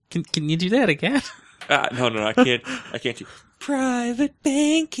Can you do that again? No, I can't do private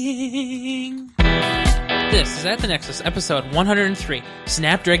banking. This is At the Nexus, episode 103,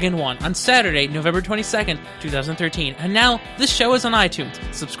 Snapdragon 1, on Saturday, November 22nd, 2013. And now, this show is on iTunes.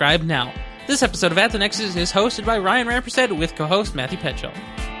 Subscribe now. This episode of At the Nexus is hosted by Ryan Rampersad with co-host Matthew Petchel.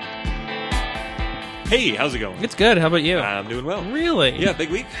 Hey, how's it going? It's good. How about you? I'm doing well. Really? Yeah,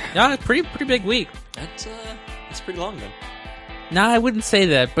 big week? Yeah, pretty big week. That's pretty long then. Nah, I wouldn't say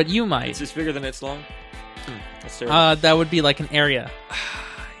that, but you might. It's just bigger than it's long? That's terrible. That would be like an area.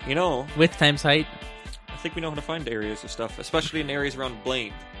 You know, Width times height. I think we know how to find areas of stuff, especially in areas around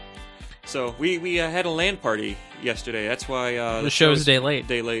Blaine. So we had a LAN party yesterday. That's why the show's a day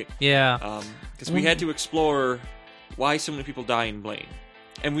late. Yeah. Because we had to explore why so many people die in Blaine.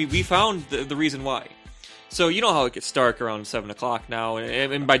 And we found the reason why. So you know how it gets dark around 7 o'clock now,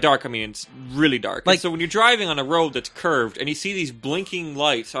 and by dark I mean it's really dark. Like, and so when you're driving on a road that's curved and you see these blinking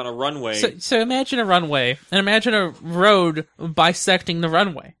lights on a runway, so imagine a runway and imagine a road bisecting the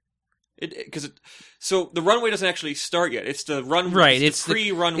runway. So the runway doesn't actually start yet. It's the runway. Right. It's the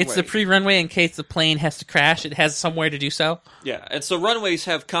pre-runway. It's the pre-runway in case the plane has to crash. It has somewhere to do so. Yeah, and so runways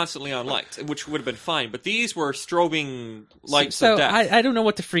have constantly on lights, which would have been fine. But these were strobing lights of death. I don't know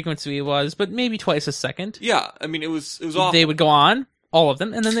what the frequency was, but maybe twice a second. Yeah, I mean it was awful. They would go on, all of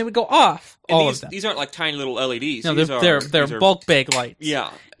them, and then they would go off, all of them. These aren't like tiny little LEDs. No, they're bulk bag lights.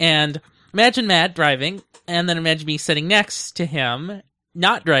 Yeah. And imagine Matt driving, and then imagine me sitting next to him,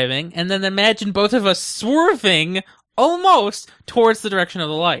 not driving, and then imagine both of us swerving almost towards the direction of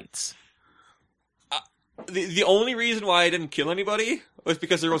the lights. The only reason why I didn't kill anybody was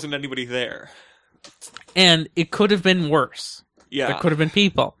because there wasn't anybody there. And it could have been worse. Yeah. There could have been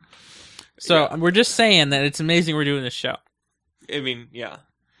people. So we're just saying that it's amazing we're doing this show. I mean, yeah.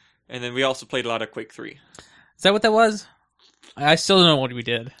 And then we also played a lot of Quake 3. Is that what that was? I still don't know what we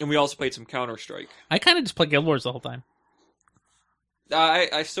did. And we also played some Counter-Strike. I kind of just played Guild Wars the whole time.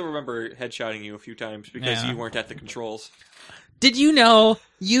 I still remember headshotting you a few times because you weren't at the controls. Did you know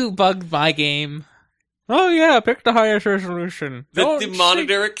you bugged my game? Oh yeah, pick the highest resolution. That the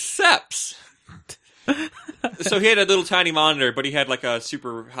monitor accepts. So he had a little tiny monitor, but he had like a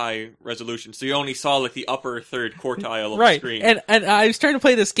super high resolution, so you only saw like the upper third quartile of the screen. And I was trying to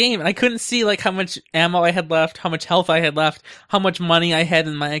play this game, and I couldn't see like how much ammo I had left, how much health I had left, how much money I had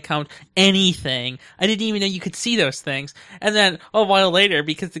in my account, anything. I didn't even know you could see those things. And then a while later,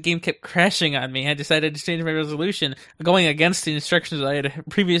 because the game kept crashing on me, I decided to change my resolution, going against the instructions I had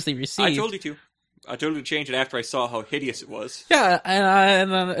previously received. I told you to. I told you to change it after I saw how hideous it was. Yeah,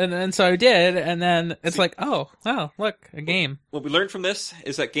 and so I did, and then it's like, oh, wow, look, a game. What we learned from this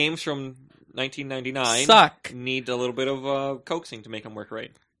is that games from 1999 suck. Need a little bit of coaxing to make them work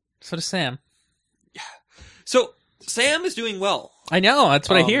right. So does Sam. Yeah. So Sam is doing well. I know, that's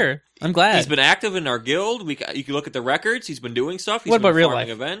what I hear. I'm glad. He's been active in our guild. You can look at the records. He's been doing stuff. He's what about real life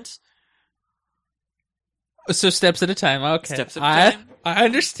events? So steps at a time. Okay. Steps at a time. I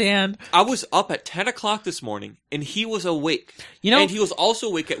understand. I was up at 10 o'clock this morning, and he was awake. And he was also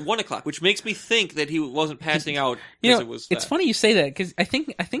awake at 1 o'clock, which makes me think that he wasn't passing out because it was It's funny you say that, because I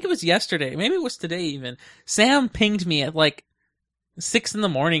think it was yesterday, maybe it was today even, Sam pinged me at like 6 in the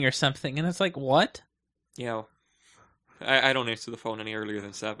morning or something, and it's like, what? Yeah. I don't answer the phone any earlier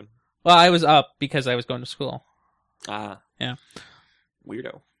than 7. Well, I was up because I was going to school. Ah. Yeah.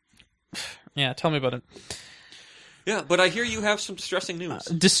 Weirdo. Yeah, tell me about it. Yeah, but I hear you have some distressing news.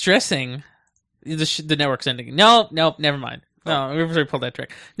 Distressing? The network's ending. No, never mind. No, we've already pulled that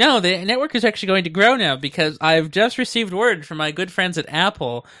trick. No, the network is actually going to grow now because I've just received word from my good friends at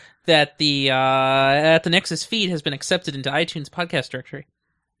Apple that the At the Nexus feed has been accepted into iTunes podcast directory.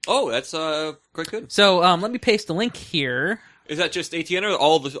 Oh, that's quite good. So let me paste the link here. Is that just ATN or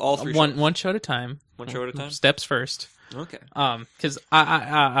all three? One show at a time. One show at a time. Steps first. Okay. Because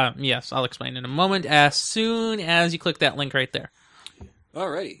yes, I'll explain in a moment. As soon as you click that link right there.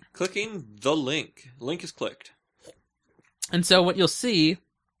 Alrighty, clicking the link. Link is clicked. And so what you'll see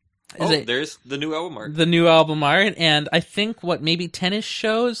is there's the new album art. The new album art, and I think maybe 10-ish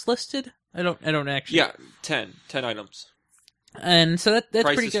shows listed. I don't actually. Yeah, 10 items. And so that's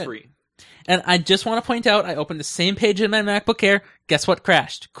Price pretty is good. Free. And I just want to point out, I opened the same page in my MacBook Air. Guess what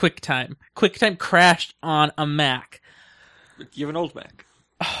crashed? QuickTime. QuickTime crashed on a Mac. You have an old Mac.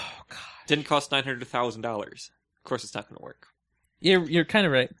 Oh, God. Didn't cost $900 to $1,000. Of course it's not going to work. You're kind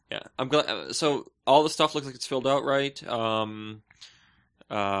of right. Yeah. I'm glad. So all the stuff looks like it's filled out right.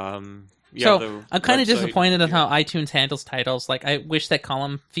 Yeah, so I'm kind of disappointed in how iTunes handles titles. Like, I wish that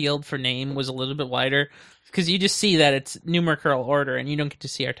column field for name was a little bit wider, because you just see that it's numerical order, and you don't get to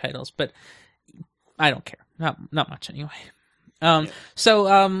see our titles. But I don't care, not much anyway.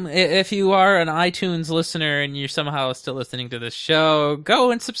 If you are an iTunes listener and you're somehow still listening to this show,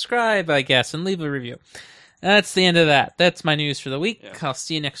 go and subscribe, I guess, and leave a review. That's the end of that. That's my news for the week. Yeah. I'll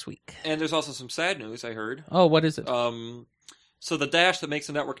see you next week. And there's also some sad news, I heard. Oh, what is it? So the dash that makes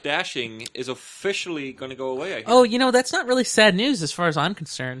the network dashing is officially going to go away, I hear. Oh, that's not really sad news as far as I'm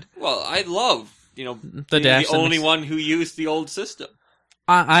concerned. Well, I love, the being dash the only one who used the old system.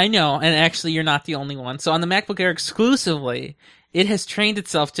 I know, and actually you're not the only one. So on the MacBook Air exclusively, it has trained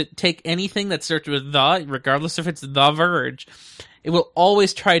itself to take anything that starts with the, regardless if it's The Verge, it will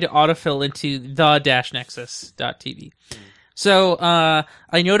always try to autofill into the-nexus.tv. So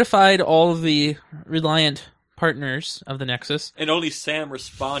I notified all of the Reliant partners of the Nexus. And only Sam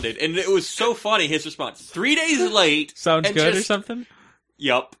responded. And it was so funny, his response. 3 days late. Sounds good or something?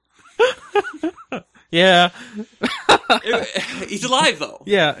 Yup. Yeah. He's alive, though.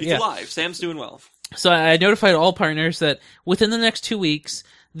 Yeah, He's alive. Sam's doing well. So I notified all partners that within the next 2 weeks,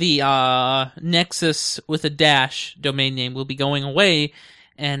 the Nexus with a dash domain name will be going away,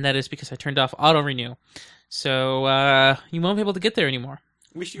 and that is because I turned off auto-renew. So you won't be able to get there anymore.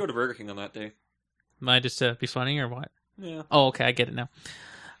 We should go to Burger King on that day. Am I just to be funny or what? Yeah. Oh, okay, I get it now.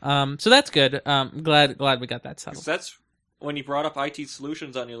 So that's good. Glad we got that settled. That's when you brought up IT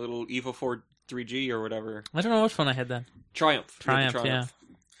Solutions on your little Evo 4 3G or whatever. I don't know which phone I had then. Triumph. Yeah.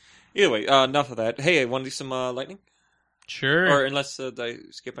 Either way, enough of that. Hey, I want to do some lightning? Sure. Or unless did I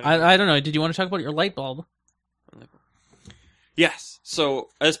skip anything? I don't know. Did you want to talk about your light bulb? Yes. So,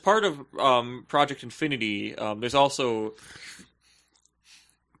 as part of Project Infinity, there's also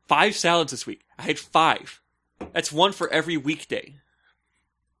 5 salads this week. I had 5. That's one for every weekday.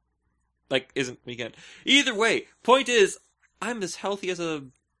 Isn't weekend. Either way, point is, I'm as healthy as a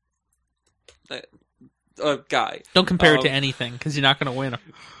guy. Don't compare it to anything, because you're not going to win.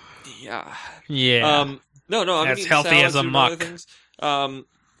 Yeah. Yeah. No, I'm as eating healthy salads as a and muck. other things. But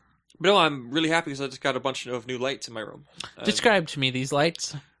no, I'm really happy because I just got a bunch of new lights in my room. Describe to me these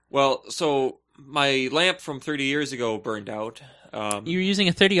lights. Well, so my lamp from 30 years ago burned out. You're using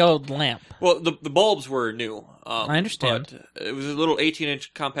a 30-year-old lamp. Well, the bulbs were new. I understand. But it was a little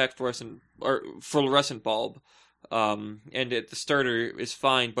 18-inch compact fluorescent bulb. And the starter is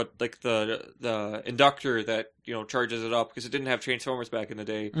fine, but the inductor that charges it up, because it didn't have transformers back in the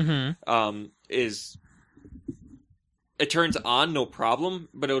day, it turns on no problem,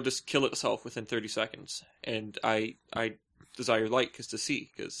 but it'll just kill itself within 30 seconds. And I desire light to see,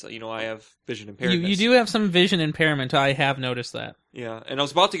 because I have vision impairment. You do have some vision impairment. I have noticed that. Yeah, and I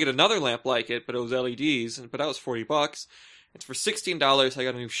was about to get another lamp like it, but it was LEDs, but that was $40. It's for $16. I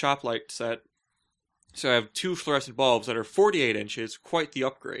got a new shop light set. So I have 2 fluorescent bulbs that are 48 inches, quite the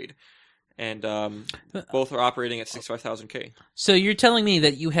upgrade. And both are operating at 65,000K. So you're telling me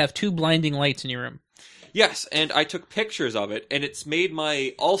that you have 2 blinding lights in your room? Yes, and I took pictures of it, and it's made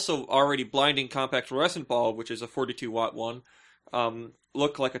my also already blinding compact fluorescent bulb, which is a 42-watt one,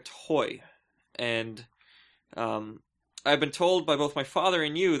 look like a toy. And I've been told by both my father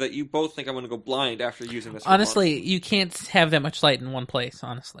and you that you both think I'm going to go blind after using this. Honestly, you can't have that much light in one place,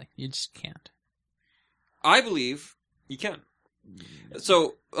 honestly. You just can't. I believe you can.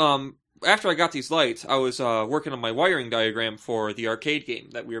 So, after I got these lights, I was working on my wiring diagram for the arcade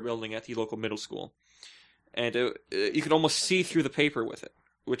game that we were building at the local middle school. And you could almost see through the paper with it,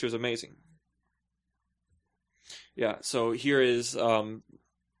 which was amazing. Yeah, so here is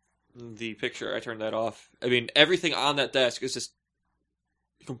the picture. I turned that off. I mean, everything on that desk is just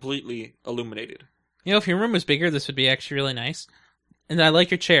completely illuminated. If your room was bigger, this would be actually really nice. And I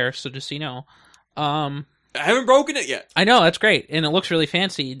like your chair, so just so you know. I haven't broken it yet. I know, that's great. And it looks really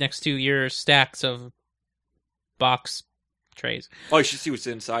fancy next to your stacks of box trays. Oh, you should see what's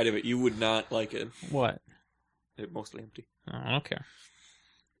inside of it. You would not like it. What? It's mostly empty. Oh, I don't care.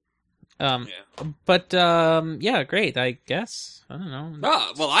 But, yeah, great, I guess. I don't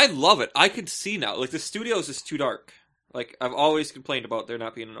know. Well, I love it. I can see now. The studio is just too dark. I've always complained about there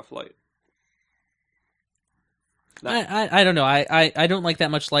not being enough light. I don't know. I don't like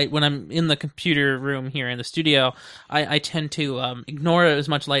that much light when I'm in the computer room here in the studio. I tend to ignore as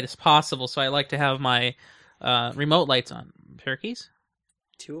much light as possible, so I like to have my remote lights on. Turkeys?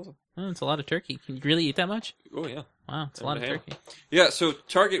 2 of them. Oh, it's a lot of turkey. Can you really eat that much? Oh, yeah. Wow, it's a lot of turkey. Yeah, so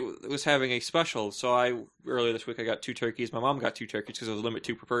Target was having a special, so earlier this week I got 2 turkeys. My mom got 2 turkeys because it was a limit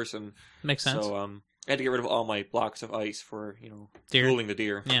 2 per person. Makes sense. So I had to get rid of all my blocks of ice for, fueling the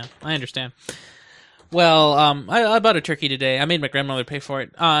deer. Yeah, I understand. Well, I bought a turkey today. I made my grandmother pay for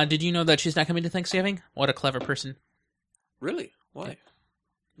it. Did you know that she's not coming to Thanksgiving? What a clever person. Really? Why? Yeah.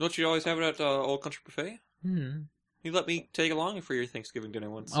 Don't you always have it at Old Country Buffet? You let me take along for your Thanksgiving dinner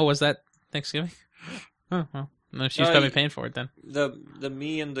once. Oh, was that Thanksgiving? Oh, well. No, she's probably paying for it then. The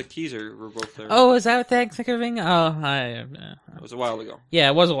me and the Keezer were both there. Oh, is that Thanksgiving? Oh, It was a while ago. Yeah,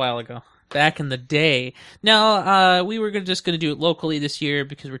 it was a while ago. Back in the day. Now, we were just going to do it locally this year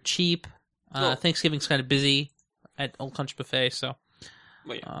because we're cheap. Cool. Thanksgiving's kind of busy at Old Country Buffet, so.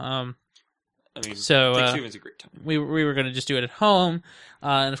 Well, yeah. I mean, so Thanksgiving's a great time. we were going to just do it at home,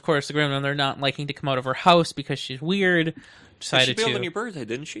 and of course the grandmother not liking to come out of her house because she's weird, decided She bailed to. on your birthday,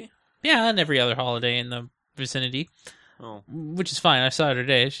 didn't she? Yeah, and every other holiday in the vicinity. Oh, Which is fine. I saw her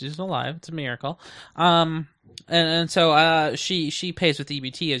today. She's alive. It's a miracle. And so she pays with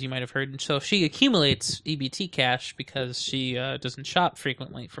EBT, as you might have heard, and so she accumulates EBT cash because she doesn't shop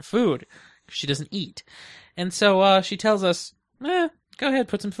frequently for food. She doesn't eat, and so she tells us, go ahead,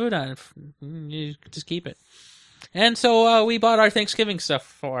 put some food on it. You just keep it. And so we bought our Thanksgiving stuff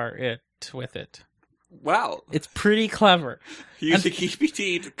for it with it. wow! It's pretty clever. You used the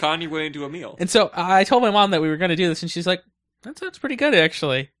EBT to con your way into a meal. And so I told my mom that we were going to do this, and she's like, that sounds pretty good,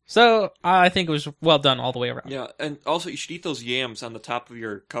 actually. So I think it was well done all the way around. Yeah, and also you should eat those yams on the top of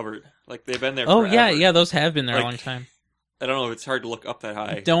your cupboard. Like, they've been there Oh, forever. yeah, those have been there a Like, long time. I don't know if it's hard to look up that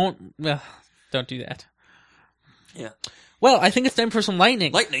high. Don't do that. Yeah. Well, I think it's time for some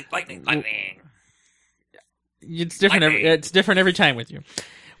lightning. Lightning. It's different. Lightning. It's different every time with you.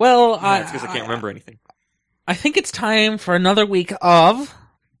 Well, Yeah, it's because I can't remember anything. I think it's time for another week of...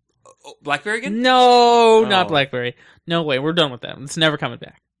 Oh, BlackBerry again? No, not Oh. BlackBerry. No way, we're done with that. It's never coming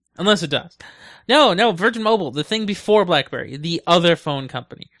back. Unless it does. No, Virgin Mobile, the thing before BlackBerry, the other phone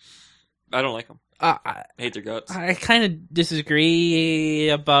company. I don't like them. I I hate their guts. I kind of disagree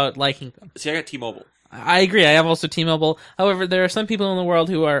about liking them. See, I got T-Mobile. I agree. I have also T-Mobile. However, there are some people in the world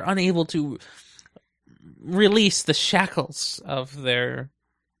who are unable to release the shackles of their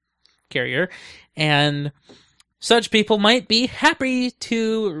carrier, and such people might be happy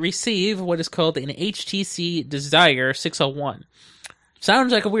to receive what is called an HTC Desire 601.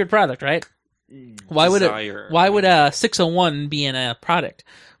 Sounds like a weird product, right? Why would a 601 be in a product?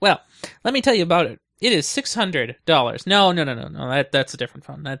 Well, let me tell you about it. It is $600. No. That's a different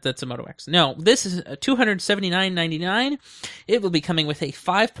phone. That's a Moto X. No, this is $279.99. It will be coming with a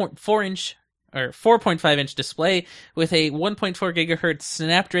 5.4 inch or 4.5 inch display with a 1.4 gigahertz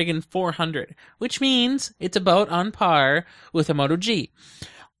Snapdragon 400, which means it's about on par with a Moto G.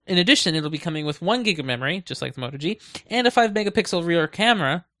 In addition, it'll be coming with 1 gig of memory, just like the Moto G, and a 5 megapixel rear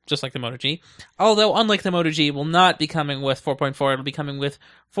camera, just like the Moto G. Although, unlike the Moto G, it will not be coming with 4.4, it'll be coming with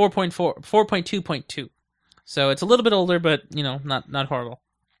 4.2.2. So it's a little bit older, but, not horrible.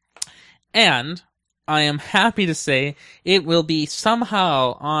 And I am happy to say it will be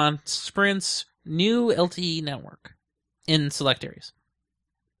somehow on Sprint's new LTE network in select areas.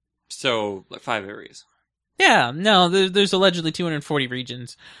 So, like 5 areas. Yeah, no, there's allegedly 240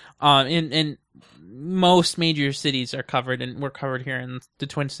 regions. In most major cities are covered, and we're covered here in the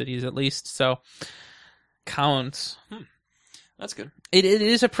Twin Cities at least, so counts. That's good. It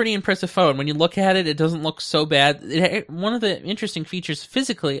is a pretty impressive phone. When you look at it, it doesn't look so bad. One of the interesting features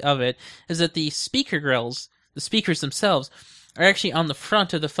physically of it is that the speaker grills, the speakers themselves, are actually on the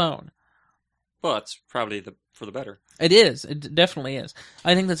front of the phone. Well, that's probably for the better. It is. It definitely is.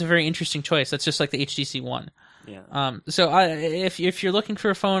 I think that's a very interesting choice. That's just like the HTC One. Yeah. So if you're looking for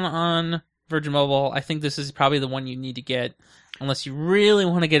a phone on Virgin Mobile, I think this is probably the one you need to get, unless you really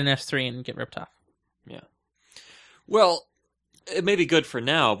want to get an S3 and get ripped off. Yeah. Well, it may be good for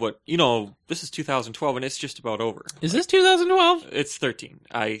now, but this is 2012 and it's just about over. Is this 2012? It's 13.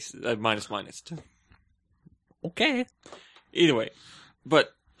 I minus. Okay. Either way,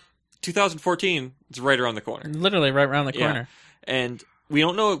 but 2014 is right around the corner. Literally right around the corner. Yeah. And we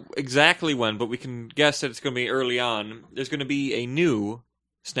don't know exactly when, but we can guess that it's going to be early on. There's going to be a new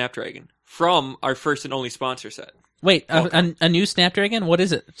Snapdragon from our first and only sponsor set. Wait, a new Snapdragon? What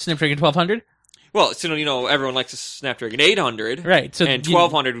is it? Snapdragon 1200? Well, so, everyone likes a Snapdragon 800. Right. So and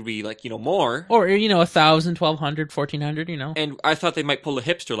 1200 would be, more. Or, 1,000, 1,200, 1,400, And I thought they might pull a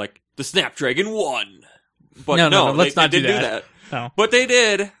hipster like the Snapdragon 1. But no, let's they not do didn't that. No. But they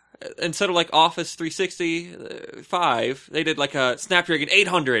did. Instead of Office 365, they did a Snapdragon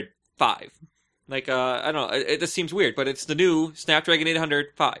 805. I don't know, it just seems weird, but it's the new Snapdragon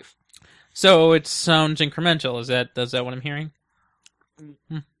 805. So it sounds incremental. Is that what I'm hearing?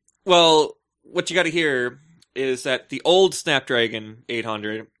 Well, what you got to hear is that the old Snapdragon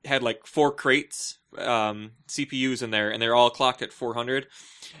 800 had 4 crates, CPUs in there, and they're all clocked at 400.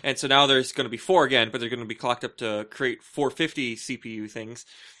 And so now there's going to be 4 again, but they're going to be clocked up to create 450 CPU things.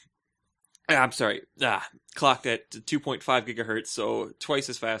 I'm sorry, clocked at 2.5 gigahertz, so twice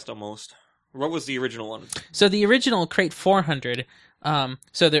as fast almost. What was the original one? So the original Crate 400,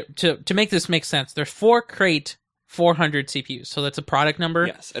 so to make this make sense, there's 4 Crate 400 CPUs. So that's a product number.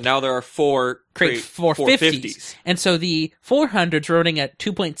 Yes, and now there are 4 Crate 450s. And so the 400's running at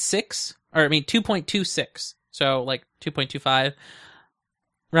 2.26, so like 2.25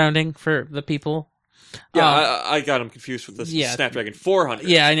 rounding for the people. Yeah, I got them confused with the Snapdragon 400.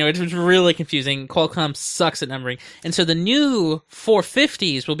 Yeah, I know, it was really confusing. Qualcomm sucks at numbering. And so the new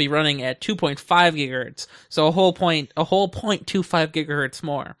 450s will be running at 2.5 gigahertz, so a whole 0.25 gigahertz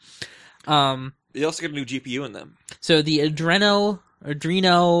more. They also get a new GPU in them. So the Adreno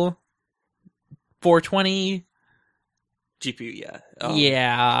 420 GPU,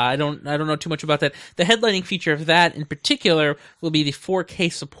 yeah. I don't know too much about that. The headlining feature of that in particular will be the 4K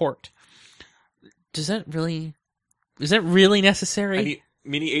support. Is that really necessary? I need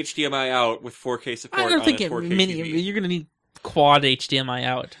mini HDMI out with 4K support. I don't think 4K TV. you're going to need quad HDMI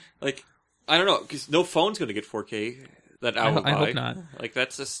out. Like, I don't know, because no phone's going to get 4K that I will buy. I hope not. Like,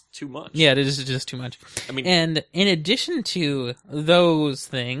 that's just too much. Yeah, it is just too much. I mean, and in addition to those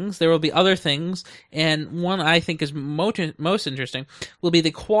things, there will be other things, and one I think is most interesting will be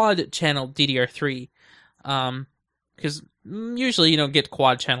the quad channel DDR3. Because usually you don't get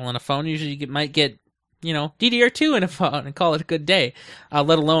quad channel in a phone. Usually you might get, DDR2 in a phone and call it a good day,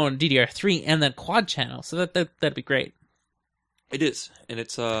 let alone DDR3 and then quad channel. So that'd be great. It is, and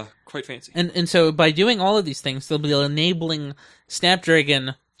it's quite fancy. And so by doing all of these things, they'll be enabling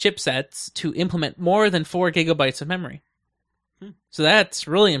Snapdragon chipsets to implement more than 4 gigabytes of memory. So that's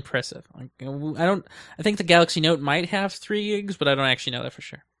really impressive. I think the Galaxy Note might have 3 gigs, but I don't actually know that for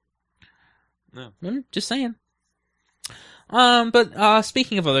sure. No. Just saying. But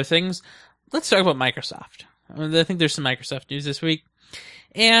speaking of other things, let's talk about Microsoft. I think there's some Microsoft news this week.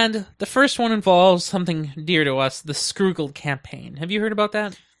 And the first one involves something dear to us, the Scroogled campaign. Have you heard about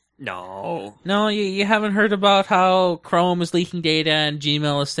that? No. No, you haven't heard about how Chrome is leaking data and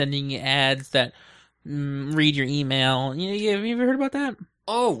Gmail is sending you ads that read your email. Have you ever heard about that?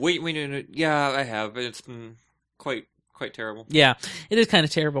 Oh, wait. Yeah, I have. It's been quite terrible. Yeah, it is kind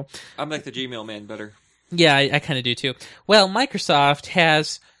of terrible. I like the Gmail man better. Yeah, I kind of do too. Well, Microsoft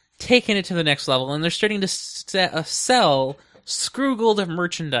has taken it to the next level, and they're starting to sell Scroogled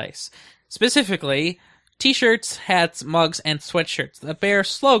merchandise. Specifically, t-shirts, hats, mugs, and sweatshirts that bear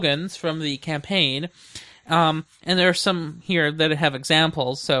slogans from the campaign. And there are some here that have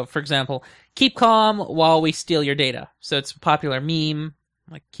examples. So, for example, keep calm while we steal your data. So it's a popular meme,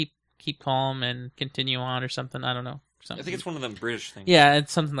 like keep calm and continue on or something. I don't know. Something. I think it's one of them British things. Yeah,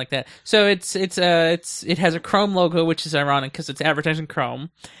 it's something like that. So it has a Chrome logo, which is ironic because it's advertising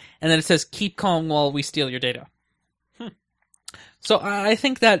Chrome, and then it says "Keep calm while we steal your data." So I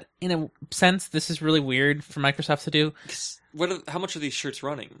think that in a sense, this is really weird for Microsoft to do. How much are these shirts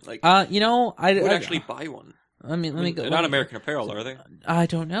running? Like, I would actually buy one. Let me go. They're not American Apparel, are they? I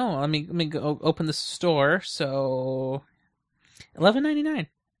don't know. Let me go open the store. So, $11.99.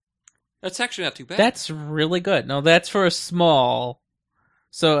 That's actually not too bad. That's really good. No, that's for a small.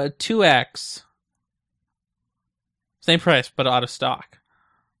 So a 2X. Same price, but out of stock.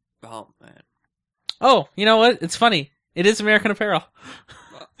 Oh, man. Oh, you know what? It's funny. It is American Apparel.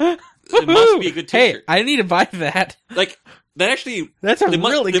 It must be a good t-shirt. Hey, I need to buy that. Like, that actually... That's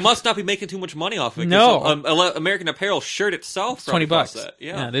they must not be making too much money off of it. No. American Apparel shirt itself... It's $20. That.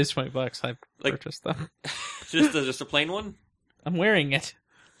 Yeah, it is $20. I purchased them. just a plain one? I'm wearing it.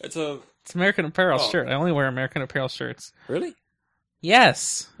 It's American Apparel shirt. I only wear American Apparel shirts. Really?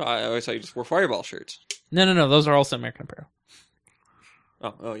 Yes. I always thought you just wore Fireball shirts. No. Those are also American Apparel.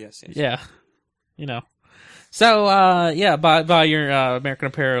 Oh, yes. Yeah. So, buy your American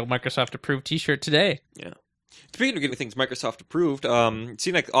Apparel Microsoft approved t-shirt today. Yeah. Speaking of getting things Microsoft approved, it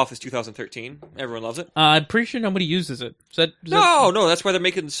seemed like Office 2013. Everyone loves it. I'm pretty sure nobody uses it. No, that's why they're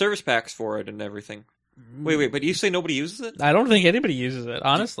making service packs for it and everything. Wait, but you say nobody uses it? I don't think anybody uses it,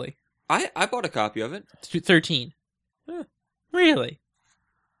 honestly. I bought a copy of it. 13. Huh. Really?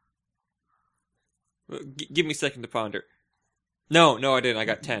 Give me a second to ponder. No, I didn't. I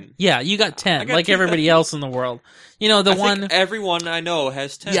got 10. Yeah, you got 10, like everybody else in the world. I think everyone I know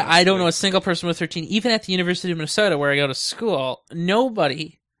has 10. Yeah, I don't know a single person with 13. Even at the University of Minnesota, where I go to school,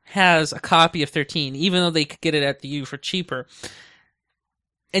 nobody has a copy of 13, even though they could get it at the U for cheaper.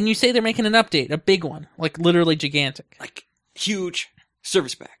 And you say they're making an update, a big one, like literally gigantic. Like, huge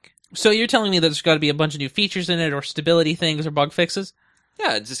service pack. So you're telling me that there's got to be a bunch of new features in it, or stability things, or bug fixes?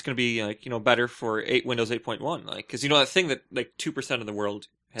 Yeah, it's just going to be better for Windows 8.1, because that thing that 2% of the world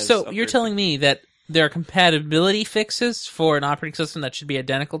has. So you're telling me that there are compatibility fixes for an operating system that should be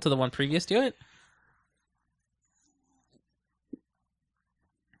identical to the one previous to it?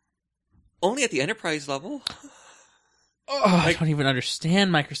 Only at the enterprise level. I don't even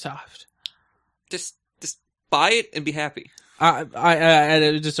understand Microsoft. Just buy it and be happy.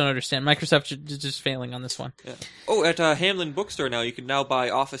 I just don't understand. Microsoft is just failing on this one. Yeah. Oh, at Hamlin Bookstore now, you can now buy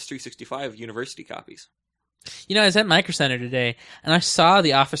Office 365 University copies. You know, I was at Micro Center today, and I saw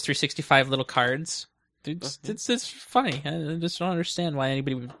the Office 365 little cards. It's funny. I just don't understand why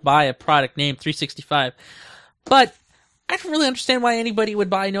anybody would buy a product named 365. But I don't really understand why anybody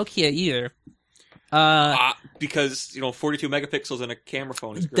would buy Nokia either. Because, 42 megapixels in a camera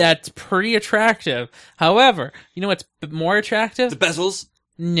phone is great. That's pretty attractive. However, you know what's more attractive? The bezels?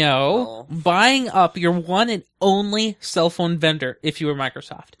 No. Oh. Buying up your one and only cell phone vendor if you were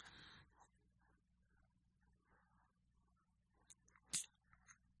Microsoft.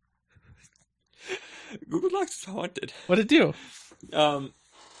 Google Docs is haunted. What'd it do?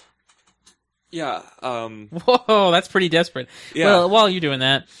 Yeah. Whoa, that's pretty desperate. Yeah. Well, while you're doing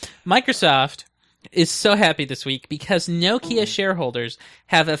that, Microsoft is so happy this week because Nokia shareholders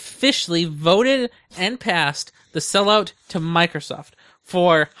have officially voted and passed the sellout to Microsoft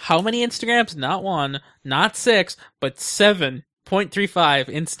for how many Instagrams? Not 1, not 6, but 7.35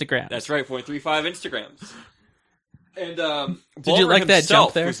 Instagrams. That's right, 0.35 Instagrams. And did you like that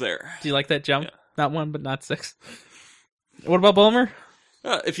jump there? Was there? Do you like that jump? Yeah. Not 1, but not 6. What about Bulmer?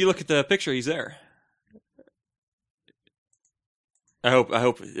 If you look at the picture, he's there. I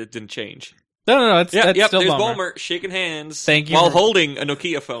hope it didn't change. No, that's still there's Bulmer. Bulmer shaking hands Thank you while holding a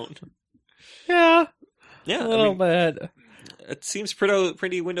Nokia phone. Yeah, Yeah, a little bit. It seems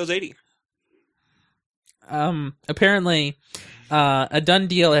pretty Windows 80. Apparently, a done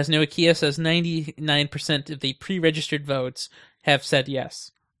deal, as Nokia says 99% of the pre-registered votes have said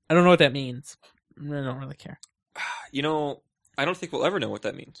yes. I don't know what that means. I don't really care. I don't think we'll ever know what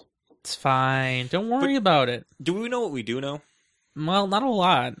that means. It's fine. Don't worry about it. Do we know what we do know? Well, not a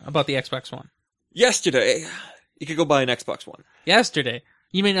lot about the Xbox One. Yesterday, you could go buy an Xbox One. Yesterday.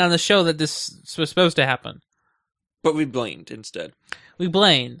 You mean on the show that this was supposed to happen? But we blamed instead. We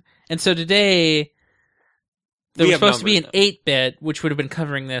blamed. And so today, there was supposed to be an 8-bit, which would have been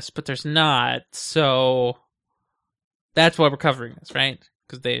covering this, but there's not. So that's why we're covering this, right?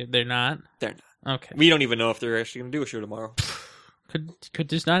 Because they're not? They're not. Okay. We don't even know if they're actually going to do a show tomorrow. Could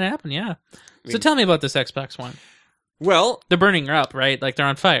just not happen, yeah. So tell me about this Xbox One. Well, they're burning up, right? Like they're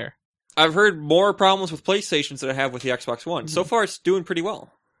on fire. I've heard more problems with PlayStations than I have with the Xbox One. So far, it's doing pretty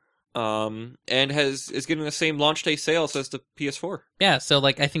well. And is getting the same launch day sales as the PS4. Yeah, so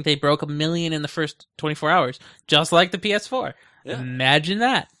I think they broke 1 million in the first 24 hours, just like the PS4. Yeah. Imagine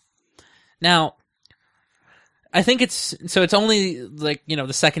that. Now, I think it's only the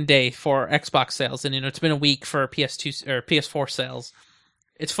second day for Xbox sales, and it's been a week for PS2 or PS4 sales.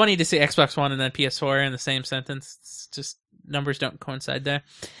 It's funny to say Xbox One and then PS4 in the same sentence. It's just numbers don't coincide there.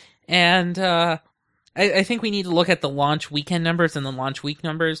 And I think we need to look at the launch weekend numbers and the launch week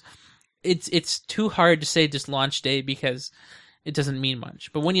numbers. It's too hard to say just launch day because it doesn't mean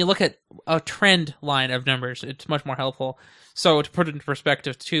much. But when you look at a trend line of numbers, it's much more helpful. So to put it into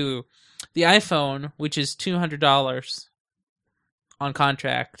perspective too, the iPhone, which is $200 on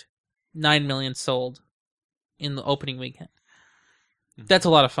contract, 9 million sold in the opening weekend. That's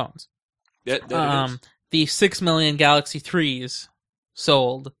a lot of phones. That is. The 6 million Galaxy 3s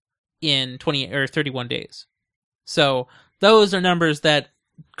sold in 20 or 31 days. So those are numbers that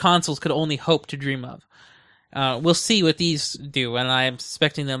consoles could only hope to dream of. We'll see what these do, and I'm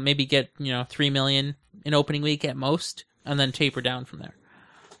suspecting they'll maybe get 3 million in opening week at most, and then taper down from there.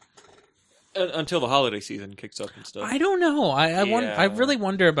 Until the holiday season kicks up and stuff. I don't know. I really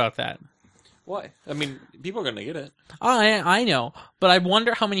wonder about that. Why? I mean, people are going to get it. I know, but I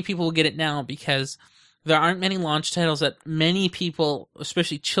wonder how many people will get it now because there aren't many launch titles that many people,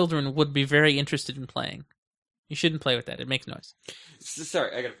 especially children, would be very interested in playing. You shouldn't play with that. It makes noise.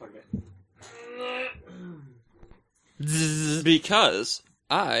 Sorry, I got to plug it in. Zzz. Because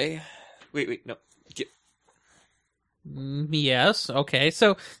I... Wait, no. Yes, okay.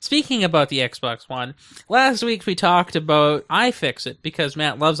 So, speaking about the Xbox One, last week we talked about iFixit, because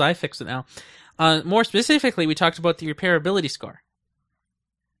Matt loves iFixit now. More specifically, we talked about the repairability score.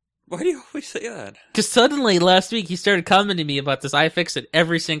 Why do you always say that? Because suddenly, last week, he started commenting to me about this iFixit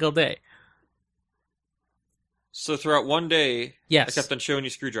every single day. So throughout one day, yes, I kept on showing you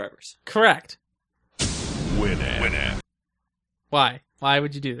screwdrivers. Correct. Winner. Why? Why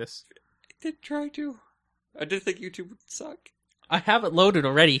would you do this? I did try to. I did think YouTube would suck. I have it loaded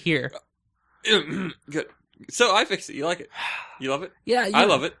already here. Good. So iFixit, you like it? You love it? Yeah, I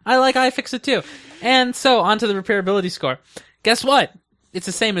love it. I like iFixit too. And so, onto the repairability score. Guess what? It's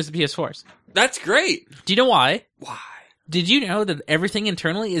the same as the PS4's. That's great. Do you know why? Why? Did you know that everything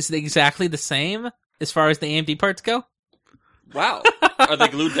internally is exactly the same as far as the AMD parts go? Wow. Are they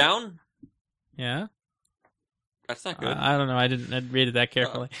glued down? Yeah. That's not good. I don't know. I didn't read it that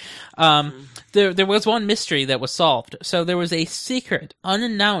carefully. There was one mystery that was solved. So there was a secret,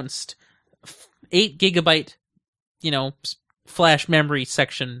 unannounced 8 gigabyte, flash memory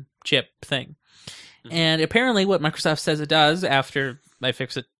section chip thing. And apparently what Microsoft says it does, after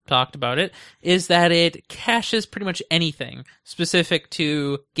iFixit talked about it, is that it caches pretty much anything specific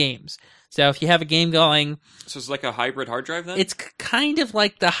to games. So if you have a game going... So it's like a hybrid hard drive then? It's kind of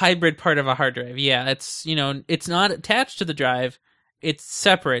like the hybrid part of a hard drive. Yeah, it's, it's not attached to the drive. It's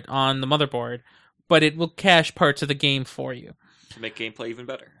separate on the motherboard, but it will cache parts of the game for you. To make gameplay even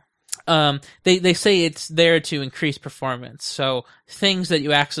better. They say it's there to increase performance. So things that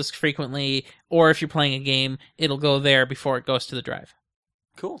you access frequently, or if you're playing a game, it'll go there before it goes to the drive.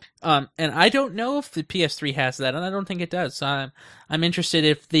 Cool. And I don't know if the PS3 has that, and I don't think it does. So I'm interested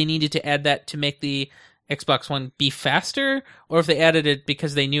if they needed to add that to make the Xbox One be faster, or if they added it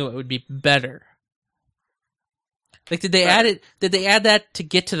because they knew it would be better. Like, did they add it? Did they add that to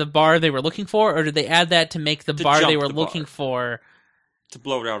get to the bar they were looking for, or did they add that to make the bar they were looking for? To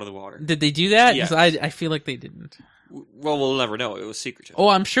blow it out of the water. Did they do that? Yes. Because I feel like they didn't. Well, we'll never know. It was secretive. Oh,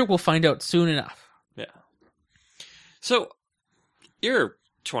 I'm sure we'll find out soon enough. Yeah. So, you're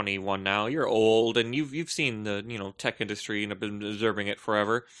 21 now. You're old, and you've seen the tech industry and have been observing it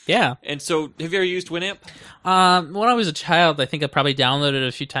forever. Yeah. And so, have you ever used Winamp? When I was a child, I think I probably downloaded it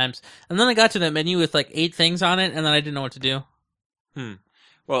a few times, and then I got to that menu with like 8 things on it, and then I didn't know what to do.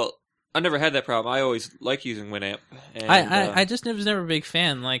 Well, I never had that problem. I always like using Winamp. And, I just was never a big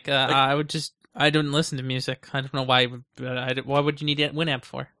fan. I don't listen to music. I don't know why. Why would you need Winamp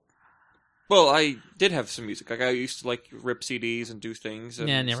for? Well, I did have some music. Like I used to rip CDs and do things. And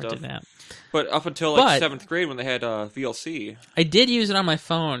I never stuff. did that. But up until 7th grade when they had VLC, I did use it on my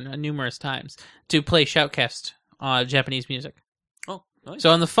phone numerous times to play Shoutcast Japanese music. Oh, nice.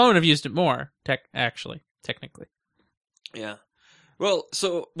 So on the phone, I've used it more. Technically. Yeah. Well,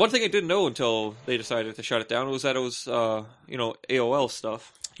 so one thing I didn't know until they decided to shut it down was that it was, AOL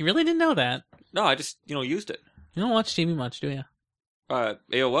stuff. You really didn't know that? No, I just, used it. You don't watch TV much, do you?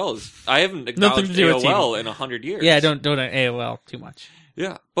 AOL is... I haven't acknowledged AOL in 100 years. Yeah, don't AOL too much.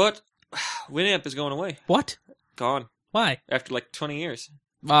 Yeah, but Winamp is going away. What? Gone. Why? After 20 years.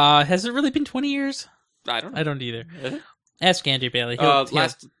 Has it really been 20 years? I don't know. I don't either. Is it? Ask Andrew Bailey. He'll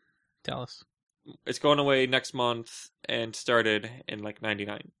tell us. It's going away next month and started in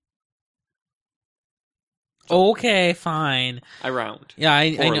 99. Okay, fine. I round. Yeah,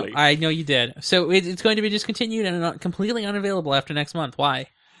 I know you did. So it's going to be discontinued and not completely unavailable after next month. Why?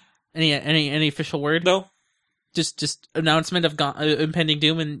 Any official word? No. Just announcement of impending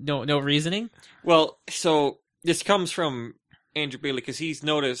doom and no reasoning? Well, so this comes from Andrew Bailey because he's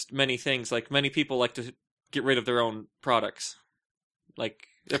noticed many things. Many people like to get rid of their own products.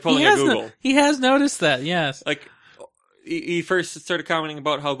 They're pulling a Google. He has noticed that, yes. He first started commenting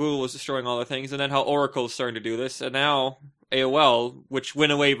about how Google was destroying all the things, and then how Oracle is starting to do this, and now AOL, which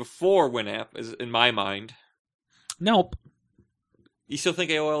went away before Winamp, is in my mind. Nope. You still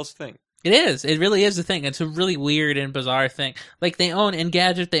think AOL is a thing? It is. It really is a thing. It's a really weird and bizarre thing. They own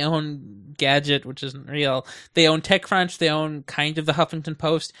Engadget, they own Gadget, which isn't real. They own TechCrunch, they own kind of the Huffington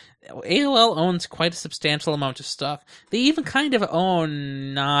Post. AOL owns quite a substantial amount of stuff. They even kind of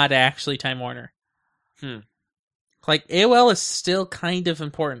own not actually Time Warner. AOL is still kind of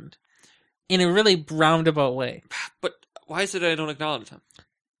important in a really roundabout way. But why is it I don't acknowledge them?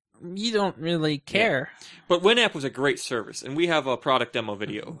 You don't really care. Yeah. But Winamp was a great service, and we have a product demo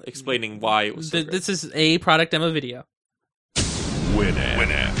video explaining why it was so great. This is a product demo video.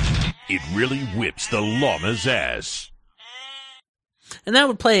 Winamp. It really whips the llama's ass. And that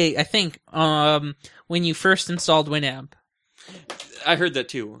would play, I think, when you first installed Winamp. I heard that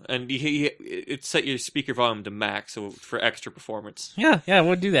too, and it set your speaker volume to max for extra performance. Yeah, it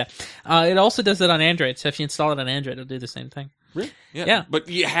would do that. It also does that on Android, so if you install it on Android, it'll do the same thing. Really? Yeah. But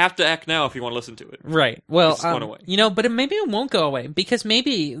you have to act now if you want to listen to it. Right. Well, it's going away. But maybe it won't go away, because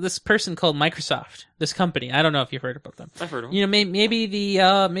maybe this person called Microsoft, this company, I don't know if you've heard about them. I've heard of them. Maybe the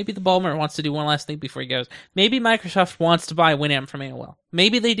Ballmer wants to do one last thing before he goes. Maybe Microsoft wants to buy Winamp from AOL.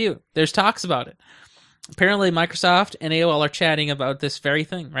 Maybe they do. There's talks about it. Apparently, Microsoft and AOL are chatting about this very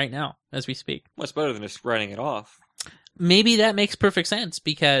thing right now, as we speak. Well, it's better than just writing it off. Maybe that makes perfect sense,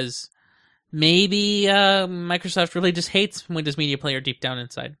 because maybe Microsoft really just hates Windows Media Player deep down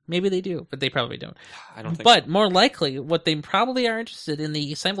inside. Maybe they do, but they probably don't. I don't think But so. More likely, what they probably are interested in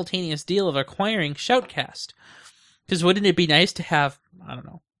the simultaneous deal of acquiring Shoutcast. Because wouldn't it be nice to have,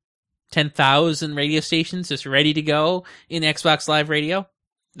 10,000 radio stations just ready to go in Xbox Live Radio?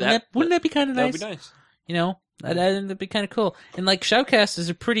 Wouldn't that be kind of nice? That would be nice. That'd be kind of cool. And Shoutcast is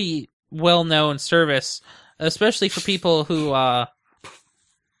a pretty well-known service especially for people who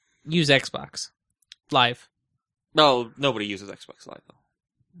use Xbox Live. No, nobody uses Xbox Live though.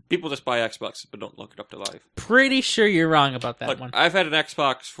 People just buy Xbox but don't look it up to Live. Pretty sure you're wrong about that Look, one. I've had an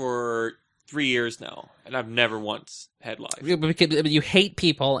Xbox for 3 years now, and I've never once had Live. Because you hate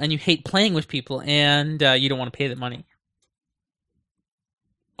people, and you hate playing with people, and you don't want to pay the money.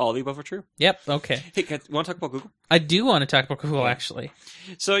 All the above are true. Yep, okay. Hey, you want to talk about Google? I do want to talk about Google, actually.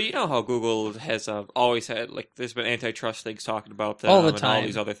 So you know how Google has always had, like, there's been antitrust things talking about them All the and time. all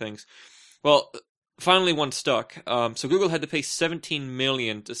these other things. Well, finally one stuck. So Google had to pay $17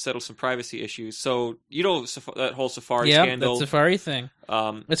 million to settle some privacy issues. So you know that whole Safari Yeah, scandal. that Safari thing.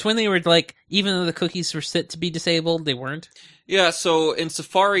 It's when they were like, even though the cookies were set to be disabled, they weren't. Yeah, so in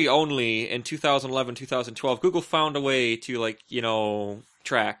Safari only in 2011, 2012, Google found a way to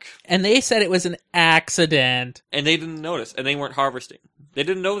track, And they said it was an accident. and they didn't notice, and they weren't harvesting. They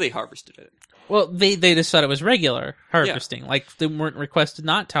didn't know they harvested it. Well, they just thought it was regular harvesting, like they weren't requested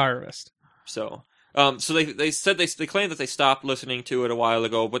not to harvest. So, so they said they claimed that they stopped listening to it a while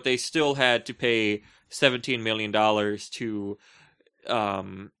ago, but they still had to pay $17 million to,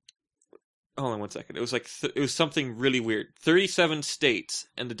 hold on one second. It was it was something really weird. 37 states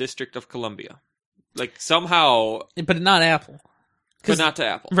and the District of Columbia, like somehow, But not Apple. but not to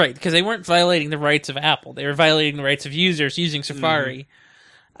Apple. Right, because they weren't violating the rights of Apple. They were violating the rights of users using Safari.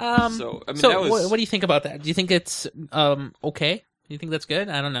 So I mean, that was what do you think about that? Do you think it's okay? Do you think that's good?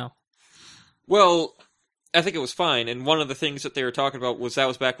 I don't know. well. I think it was fine, and one of the things that they were talking about was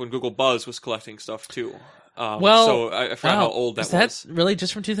back when Google Buzz was collecting stuff too. So I forgot how old that was. Is that really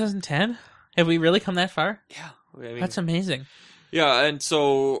just from 2010? Have we really come that far? Yeah, I mean, That's amazing. yeah, and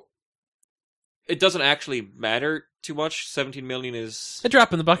so it doesn't actually matter too much. 17 million is A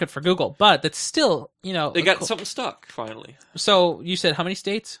drop in the bucket for Google, but that's still, they got something stuck finally. So you said how many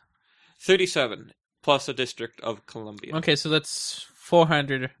states? 37 plus the District of Columbia. Okay, so that's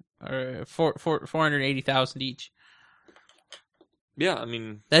 400 or 480,000 each. Yeah, I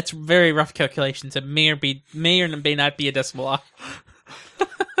mean, That's very rough calculations. It may or may not be a decimal off.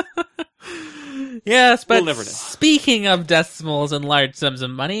 Yes, but We'll never know. Speaking of decimals and large sums of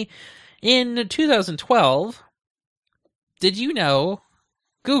money, in 2012, did you know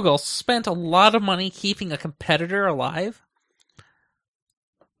Google spent a lot of money keeping a competitor alive?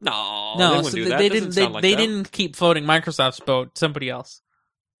 no, No, they wouldn't do that. they Doesn't didn't. sound like They that. didn't keep floating Microsoft's boat. Somebody else.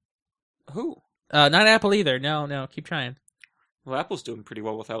 Who? Not Apple either. No. Keep trying. Well, Apple's doing pretty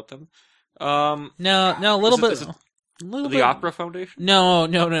well without them. No. A little Is it- bit. is it a little the bit. Opera Foundation. No.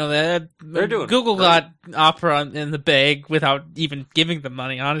 They're doing Google great. got Opera in the bag without even giving them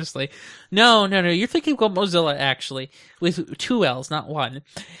money. Honestly, no. You're thinking about Mozilla actually, with 2 L's, not one.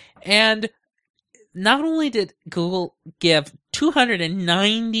 And not only did Google give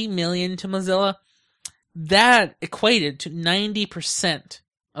 $290 million to Mozilla, that equated to 90%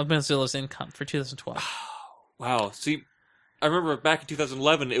 of Mozilla's income for 2012. Wow. See, I remember back in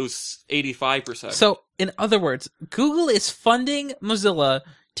 2011, it was 85%. So, in other words, Google is funding Mozilla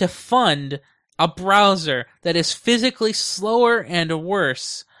to fund a browser that is physically slower and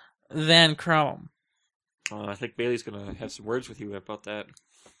worse than Chrome. I think Bailey's going to have some words with you about that.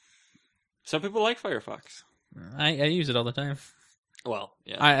 Some people like Firefox. I use it all the time. Well,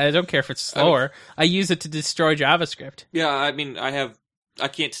 yeah. I don't care if it's slower. I use it to destroy JavaScript. Yeah, I mean, I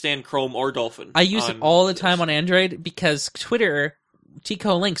can't stand Chrome or Dolphin. I use it all the time on Android because Twitter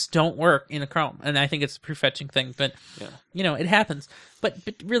T-Co links don't work in a Chrome, and I think it's a prefetching thing, but Yeah. it happens. But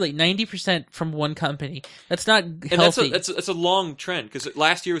really, 90% from one company. That's not And healthy. that's a long trend, because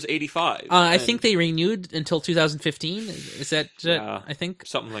last year was 85. I and think they renewed until 2015. Is that? Yeah. I think.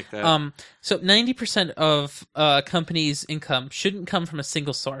 something like that. So 90% of companies' income shouldn't come from a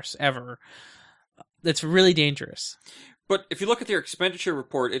single source ever. That's really dangerous. But if you look at their expenditure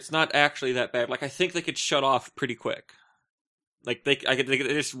report, it's not actually that bad. Like, I think they could shut off pretty quick. Like, they're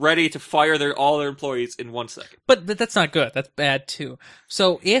just ready to fire all their employees in 1 second. But that's not good. That's bad too.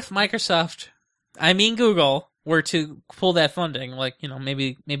 So if Microsoft, Google, were to pull that funding, like,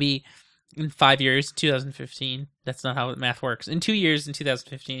 maybe in 5 years, 2015, that's not how math works. In 2 years, in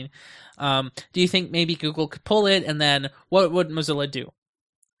 2015, do you think maybe Google could pull it, and then what would Mozilla do?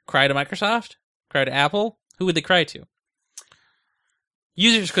 Cry to Microsoft? Cry to Apple? Who would they cry to?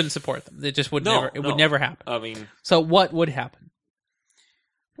 Users couldn't support them. It just would would never happen. I mean, So what would happen?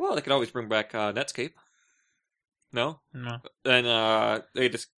 well, they could always bring back Netscape. No? No. And they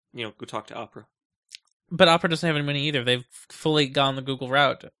just, go talk to Opera. But Opera doesn't have any money either. They've fully gone the Google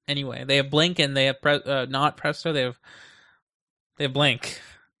route anyway. They have Blink and they have not Presto. They have Blink.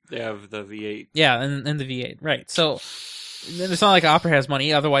 They have the V8. Yeah, and the V8, right? So It's not like Opera has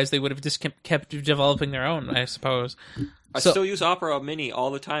money. Otherwise, they would have just kept developing their own, I suppose. I still use Opera Mini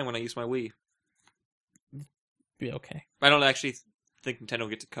all the time when I use my Wii. Be okay. I don't actually think Nintendo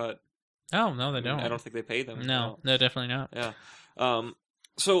gets a cut. Oh, no, they don't. I don't think they pay them. No, definitely not. Yeah.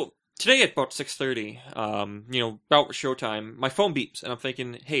 So today at about 6:30, about showtime, my phone beeps, and I'm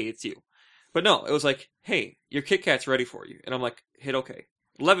thinking, hey, it's you. But no, it was like, hey, your Kit Kat's ready for you. And I'm like, hit OK.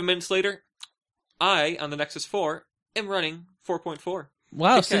 11 minutes later, I, on the Nexus 4, am running 4.4.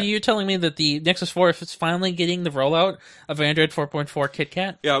 Wow, Kit so Kat. you're telling me that the Nexus 4 is finally getting the rollout of Android 4.4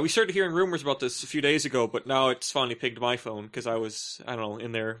 KitKat? Yeah, we started hearing rumors about this a few days ago, but now it's finally pinged my phone because I was,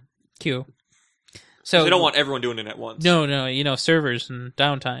 in there. Q. So They don't want everyone doing it at once. No, servers and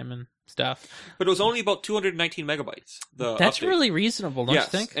downtime and stuff. But it was only about 219 megabytes. That's update. really reasonable, don't you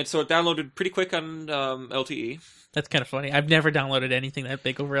think? And so it downloaded pretty quick on LTE. That's kind of funny. I've never downloaded anything that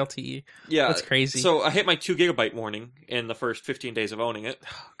big over LTE. Yeah. That's crazy. So I hit my 2 gigabyte warning in the first 15 days of owning it.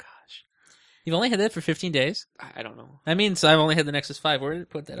 Oh, gosh. You've only had that for 15 days? I don't know. That means I've only had the Nexus 5. Where did it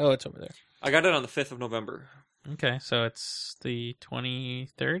put that? Oh, it's over there. I got it on the 5th of November. Okay, so it's the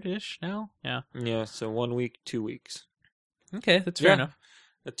 23rd-ish now? Yeah. Yeah, so 1 week, 2 weeks. Okay, that's fair enough.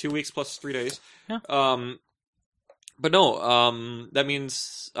 2 weeks plus 3 days. Yeah. But no, that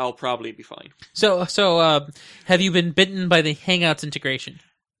means I'll probably be fine. So, have you been bitten by the Hangouts integration?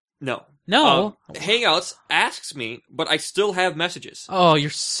 No. No? Hangouts asks me, but I still have messages. Oh, you're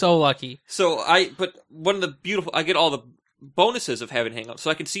so lucky. But one of the I get all the bonuses of having Hangouts.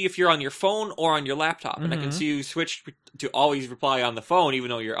 So I can see if you're on your phone or on your laptop, and I can see you switch to always reply on the phone, even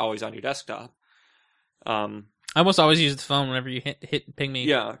though you're always on your desktop. I almost always use the phone whenever you hit ping me.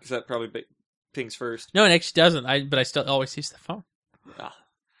 Yeah, because that probably pings first. No, it actually doesn't. But I still always use the phone.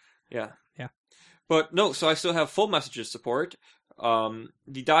 Yeah. Yeah. But no, so I still have full messages support.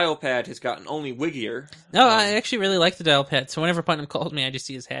 The dial pad has gotten only wiggier. No, I actually really like the dial pad. So whenever Putnam calls me, I just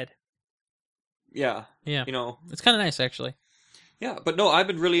see his head. Yeah. Yeah. It's kind of nice, actually. Yeah, but no, I've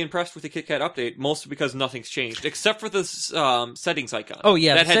been really impressed with the KitKat update, mostly because nothing's changed, except for the settings icon. Oh,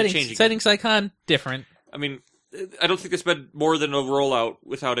 yeah, that the had to change again. settings icon, different. I mean, I don't think there's been more than a rollout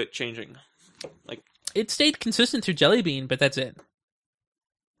without it changing. It stayed consistent through Jelly Bean, but that's it.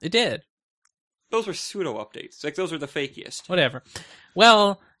 It did. Those were pseudo updates. Those are the fakiest. Whatever.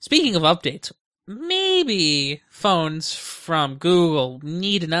 Well, speaking of updates, maybe phones from Google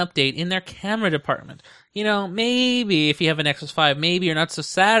need an update in their camera department. Maybe if you have a Nexus 5, maybe you're not so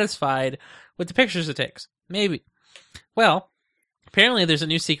satisfied with the pictures it takes. Maybe. Well, apparently there's a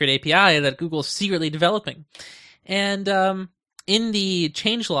new secret API that Google's secretly developing. And in the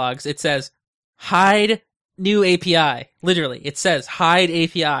changelogs, it says, hide new API. Literally, it says, hide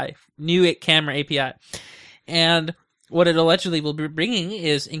API, new camera API. And what it allegedly will be bringing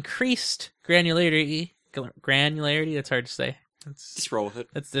is increased granularity, that's hard to say. Just roll with it.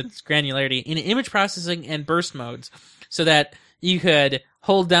 It's granularity in image processing and burst modes, so that you could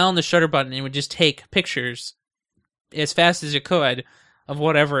hold down the shutter button and it would just take pictures as fast as you could of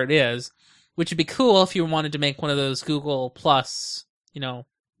whatever it is, which would be cool if you wanted to make one of those Google Plus,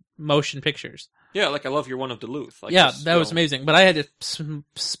 motion pictures. Yeah, like I love your one of Duluth. That was amazing. But I had to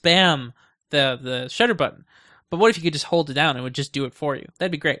spam the shutter button. But what if you could just hold it down and it would just do it for you?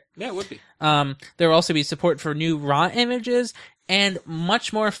 That'd be great. Yeah, it would be. There will also be support for new RAW images and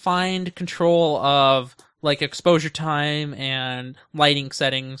much more fine control of exposure time and lighting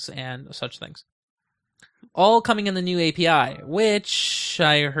settings and such things. All coming in the new API, which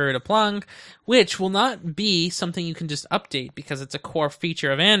I heard a plunk, which will not be something you can just update because it's a core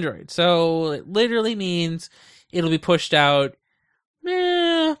feature of Android. So it literally means it'll be pushed out,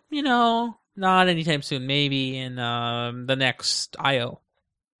 not anytime soon, maybe in the next I/O.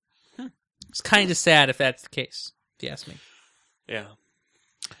 It's kind of sad if that's the case, if you ask me. Yeah.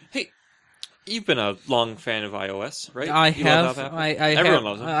 Hey, you've been a long fan of iOS, right? Everyone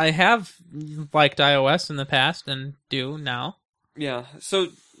loves it. I have liked iOS in the past and do now. Yeah, so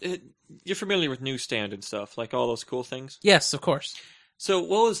you're familiar with Newsstand and stuff, like all those cool things? Yes, of course. So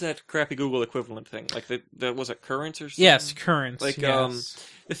what was that crappy Google equivalent thing? Was it Currents or something? Yes, Currents. Yes.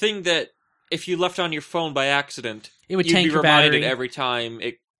 The thing that if you left on your phone by accident, it would you'd tank be your reminded battery every time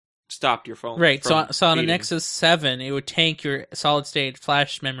it stopped your phone. Right, so on a beating. Nexus 7, it would tank your solid-state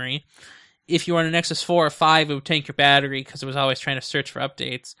flash memory. If you were on a Nexus 4 or 5, it would tank your battery because it was always trying to search for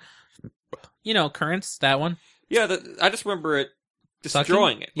updates. Currents, that one. Yeah, I just remember it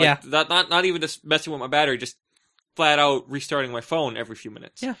destroying it. Yeah. Not even just messing with my battery, just flat out restarting my phone every few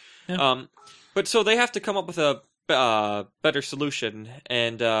minutes. Yeah. But so they have to come up with a better solution,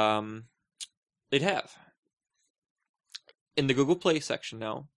 and they'd have. In the Google Play section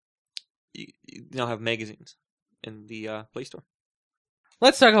now, you now have magazines. in the Play Store.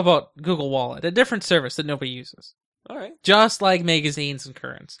 Let's talk about Google Wallet, a different service that nobody uses. All right. Just like magazines and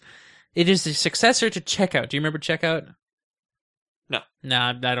currents. It is the successor to Checkout. Do you remember Checkout? No.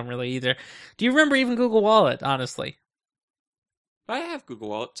 Nah, I don't really either. Do you remember even Google Wallet, honestly? I have Google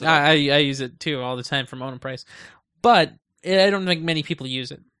Wallet. So I use it too all the time for Mono Price. But I don't think many people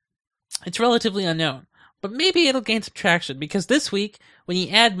use it. It's relatively unknown. But maybe it'll gain some traction because this week, when you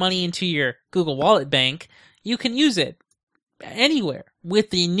add money into your Google Wallet bank, you can use it anywhere with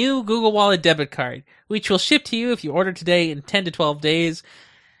the new Google Wallet debit card, which will ship to you if you order today in 10 to 12 days.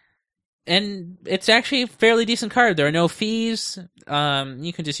 And it's actually a fairly decent card. There are no fees.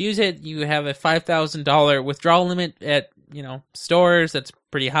 You can just use it. You have a $5,000 withdrawal limit at, stores. That's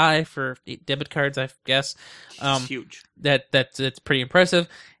pretty high for debit cards, I guess. it's huge. That's pretty impressive.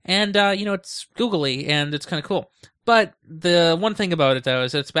 And, it's googly and it's kind of cool. But the one thing about it, though,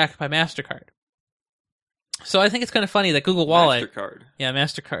 is it's backed by MasterCard. So I think it's kind of funny that Google Wallet... MasterCard. Yeah,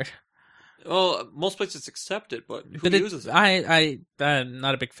 MasterCard. Well, most places accept it, but who But uses it? I'm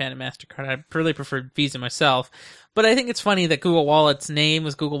not a big fan of MasterCard. I really prefer Visa myself. But I think it's funny that Google Wallet's name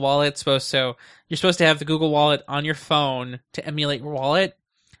was Google Wallet. You're supposed to have the Google Wallet on your phone to emulate your wallet.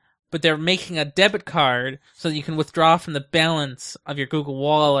 But they're making a debit card so that you can withdraw from the balance of your Google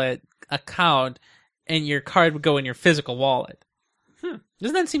Wallet account and your card would go in your physical wallet.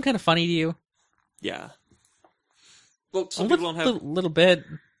 Doesn't that seem kind of funny to you? Yeah. Well, some people don't have... A little bit.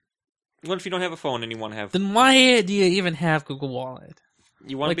 What if you don't have a phone and you want to have... Then why do you even have Google Wallet?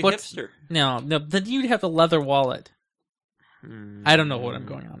 You want to be hipster. No, then you'd have a leather wallet. I don't know what I'm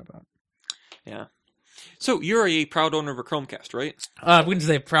going on about. Yeah. So, you're a proud owner of a Chromecast, right? I wouldn't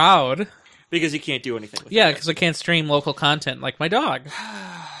say proud. Because you can't do anything with it. Yeah, because I can't stream local content like my dog.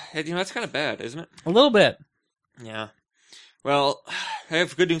 That's kind of bad, isn't it? A little bit. Yeah. Well, I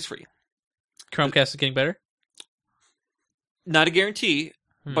have good news for you. Chromecast is getting better? Not a guarantee,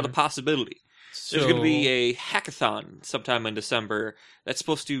 but a possibility. There's going to be a hackathon sometime in December that's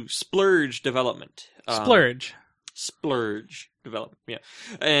supposed to splurge development. Splurge development, yeah.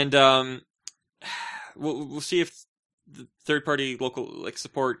 And we'll see if the third-party local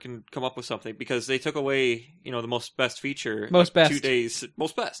support can come up with something, because they took away the most best feature. Most best. 2 days.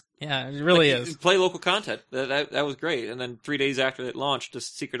 Most best. Yeah, it really is. Play local content. That was great. And then 3 days after it launched,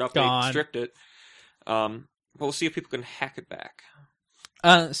 just secret update stripped it. But we'll see if people can hack it back.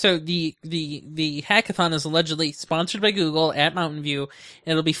 So the hackathon is allegedly sponsored by Google at Mountain View.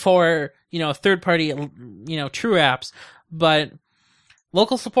 It'll be for, third party, true apps, but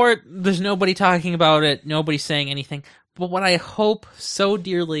local support, there's nobody talking about it. Nobody's saying anything. But what I hope so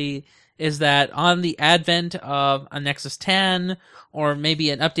dearly is that on the advent of a Nexus 10 or maybe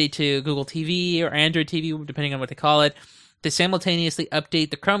an update to Google TV or Android TV, depending on what they call it, they simultaneously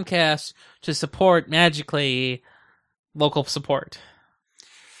update the Chromecast to support magically local support.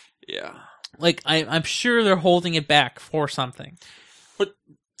 Yeah. I'm sure they're holding it back for something. But,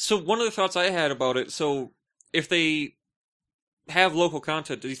 so one of the thoughts I had about it, so if they have local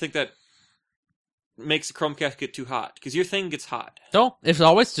content, do you think that makes the Chromecast get too hot? Because your thing gets hot. No, it's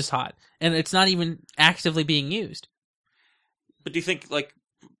always just hot. And it's not even actively being used. But do you think,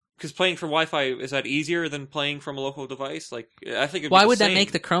 because playing from Wi-Fi, is that easier than playing from a local device? I think why would that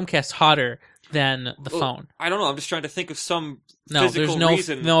make the Chromecast hotter than the phone? I don't know. I'm just trying to think of some physical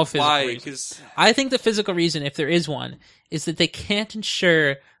reason why. Reason. I think the physical reason, if there is one, is that they can't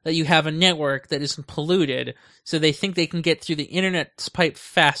ensure that you have a network that isn't polluted, so they think they can get through the internet's pipe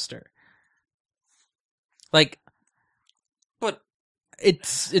faster. But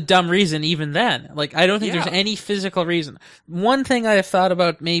it's a dumb reason even then. I don't think there's any physical reason. One thing I have thought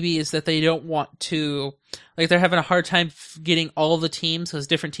about maybe is that they don't want to... they're having a hard time getting all the teams, because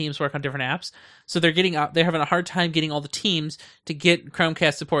different teams work on different apps. So they're having a hard time getting all the teams to get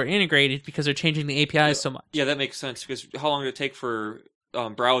Chromecast support integrated because they're changing the APIs so much. Yeah, that makes sense, because how long did it take for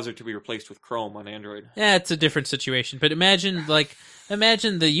browser to be replaced with Chrome on Android? Yeah, it's a different situation. But imagine the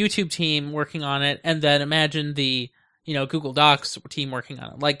YouTube team working on it, and then imagine the Google Docs team working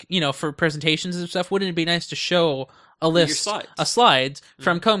on it. For presentations and stuff, wouldn't it be nice to show a list of slides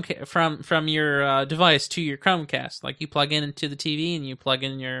from from your device to your Chromecast? You plug in into the TV and you plug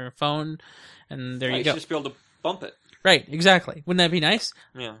in your phone, and there you go. You should just be able to bump it. Right, exactly. Wouldn't that be nice?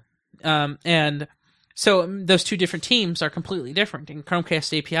 Yeah. And so those two different teams are completely different. And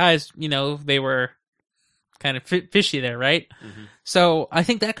Chromecast APIs, they were kind of fishy there, right? Mm-hmm. So I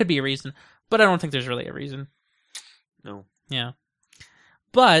think that could be a reason, but I don't think there's really a reason. No. Yeah.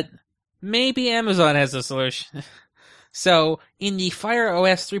 But maybe Amazon has a solution. So in the Fire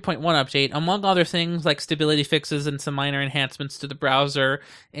OS 3.1 update, among other things like stability fixes and some minor enhancements to the browser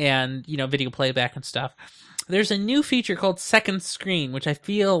and, video playback and stuff, there's a new feature called Second Screen, which I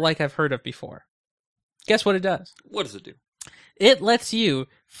feel like I've heard of before. Guess what it does? What does it do? It lets you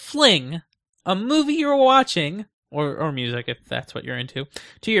fling a movie you're watching, or music if that's what you're into,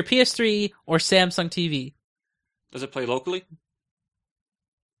 to your PS3 or Samsung TV. Does it play locally?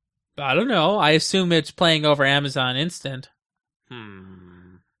 I don't know. I assume it's playing over Amazon Instant.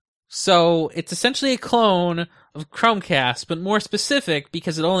 So it's essentially a clone of Chromecast, but more specific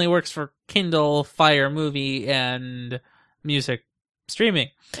because it only works for Kindle, Fire Movie, and music streaming.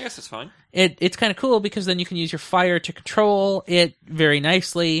 I guess that's fine. It's kind of cool because then you can use your Fire to control it very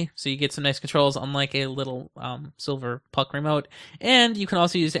nicely, so you get some nice controls, unlike a little silver puck remote. And you can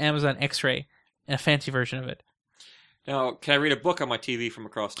also use the Amazon X-Ray, a fancy version of it. Now, can I read a book on my TV from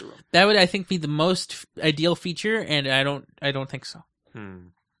across the room? That would, I think, be the most ideal feature, and I don't think so.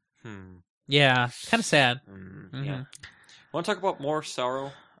 Yeah, kind of sad. Yeah. Want to talk about more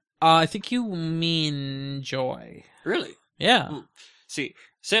sorrow? I think you mean joy. Really? Yeah. See,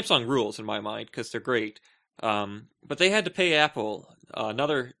 Samsung rules in my mind because they're great, but they had to pay Apple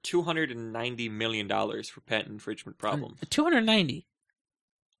another $290 million for patent infringement problem. 290.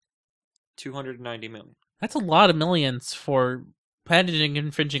 $290 million. That's a lot of millions for patenting and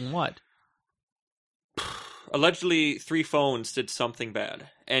infringing what? Allegedly, 3 phones did something bad.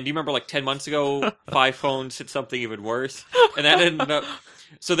 And you remember, like, 10 months ago, 5 phones did something even worse? And that ended up...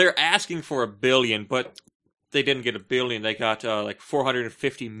 So they're asking for $1 billion, but they didn't get $1 billion. They got, like,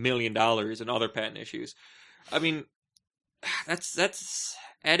 $450 million in other patent issues. I mean, that's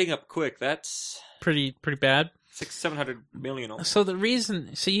adding up quick. That's... Pretty bad. It's like $700 million almost. So the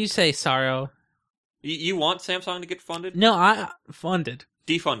reason... So you say sorrow. You want Samsung to get funded? No, I... Funded.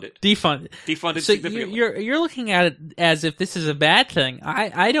 Defunded. So significantly. you're looking at it as if this is a bad thing.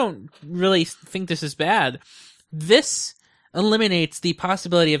 I don't really think this is bad. This eliminates the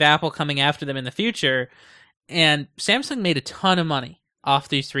possibility of Apple coming after them in the future, and Samsung made a ton of money off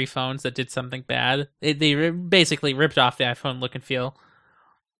these 3 phones that did something bad. They basically ripped off the iPhone look and feel,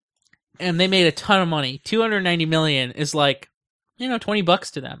 and they made a ton of money. $290 million is like,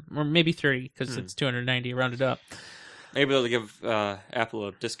 $20 to them, or maybe 30 because it's 290 rounded up. Maybe they'll give Apple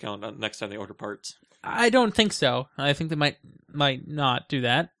a discount next time they order parts. I don't think so. I think they might not do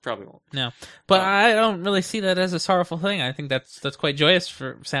that. Probably won't. No, but I don't really see that as a sorrowful thing. I think that's quite joyous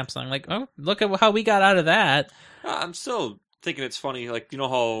for Samsung. Like, oh, look at how we got out of that. I'm still thinking it's funny. Like, you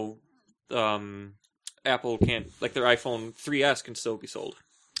know how Apple can't, like, their iPhone 3S can still be sold.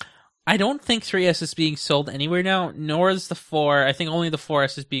 I don't think 3S is being sold anywhere now, nor is the 4. I think only the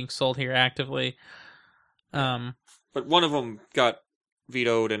 4S is being sold here actively. But one of them got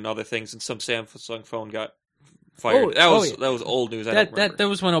vetoed and other things, and some Samsung phone got fired. That was old news. I don't remember. That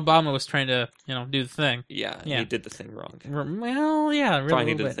was when Obama was trying to do the thing. Yeah, he did the thing wrong. Well, yeah, really, Fine,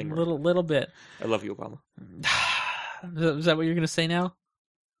 he did the thing wrong. Little bit. I love you, Obama. Is that what you're going to say now?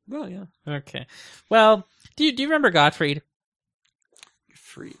 Well, yeah. Okay. Well, do you remember Gottfried?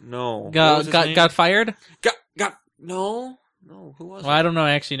 No. Got fired? No, who was it? Well, I don't know.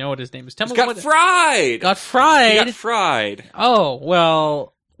 I actually know what his name is. Tell me got fried! Got fried? He got fried. Oh,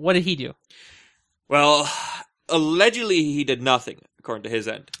 well, what did he do? Well, allegedly he did nothing, according to his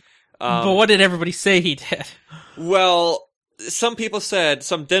end. But what did everybody say he did? Well, some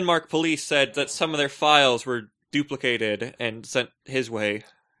Denmark police said that some of their files were duplicated and sent his way.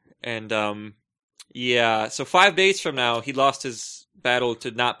 And, so 5 days from now, he lost his battle to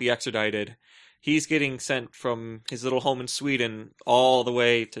not be extradited. He's getting sent from his little home in Sweden all the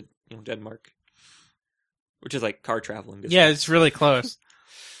way to Denmark, which is like car traveling distance. Yeah, it's really close.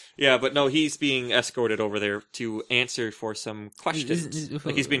 Yeah, but no, he's being escorted over there to answer for some questions.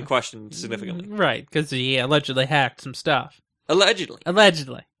 Like, he's being questioned significantly. Right, because he allegedly hacked some stuff. Allegedly.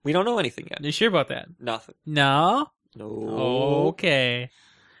 We don't know anything yet. Are you sure about that? Nothing. No? No. Okay.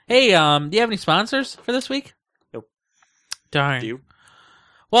 Hey, do you have any sponsors for this week? Nope. Darn. Do you?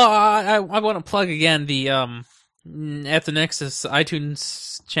 Well, I want to plug again the At the Nexus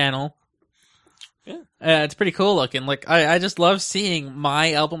iTunes channel. Yeah. It's pretty cool looking. Like, I just love seeing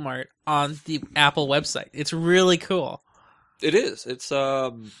my album art on the Apple website. It's really cool. It is. It's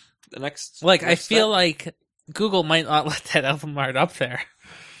the next. Like, next I feel step. like Google might not let that album art up there.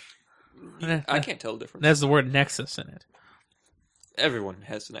 I can't tell the difference. There's the word Nexus in it. Everyone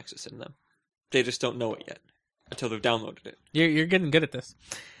has the Nexus in them. They just don't know it yet until they've downloaded it. You're getting good at this.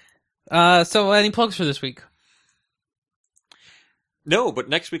 So any plugs for this week? No, but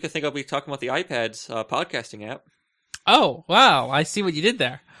next week I think I'll be talking about the iPad's podcasting app. Oh, wow. I see what you did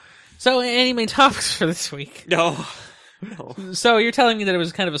there. So any main topics for this week? No. So you're telling me that it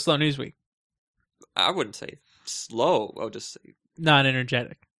was kind of a slow news week? I wouldn't say slow. I would just say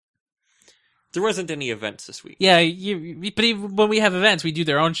Non-energetic. There wasn't any events this week. Yeah, but even when we have events, we do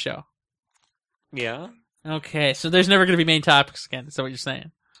their own show. Yeah? Okay, so there's never going to be main topics again. Is that what you're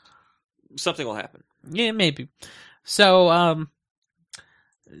saying? Something will happen. Yeah, maybe. So,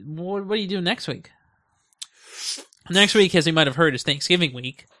 what do you do next week? Next week, as you might have heard, is Thanksgiving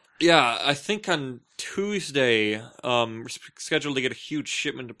week. Yeah, I think on Tuesday, we're scheduled to get a huge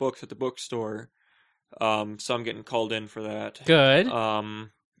shipment of books at the bookstore. So I'm getting called in for that. Good.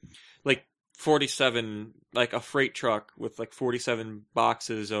 Like 47, like a freight truck with like 47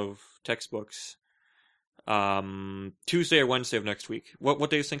 boxes of textbooks. Tuesday or Wednesday of next week. What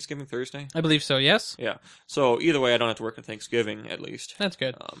day is Thanksgiving? Thursday? I believe so, yes? Yeah. So either way, I don't have to work on Thanksgiving, at least. That's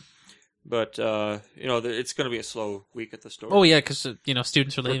good. But it's going to be a slow week at the store. Oh, yeah, because,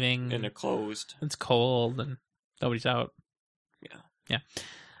 students are leaving. And they're closed. It's cold, and nobody's out. Yeah. Yeah.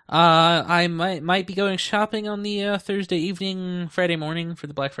 I might be going shopping on the Thursday evening, Friday morning for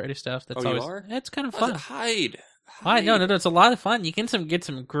the Black Friday stuff. That's you always, are? It's kind of fun. Hide. No, it's a lot of fun. You can get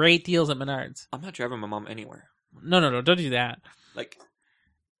some great deals at Menards. I'm not driving my mom anywhere. No, don't do that. Like,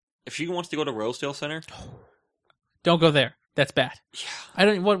 if she wants to go to Rosedale Center, don't go there. That's bad. yeah, I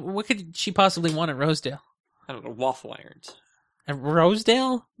don't. What could she possibly want at Rosedale? I don't know, waffle irons. At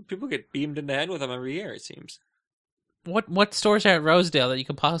Rosedale? People get beamed in the head with them every year, it seems. What stores are at Rosedale that you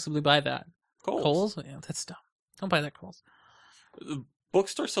could possibly buy that? Kohl's. Yeah, that's dumb. Don't buy that Kohl's. The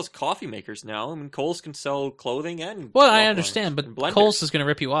bookstore sells coffee makers now. I mean, Kohl's can sell clothing and Well, I waffle understand, irons but and blenders. Kohl's is going to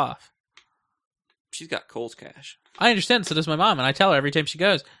rip you off. She's got Kohl's cash. I understand, so does my mom, and I tell her every time she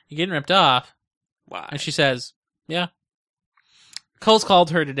goes, "You're getting ripped off," Why? and she says, "Yeah." Kohl's called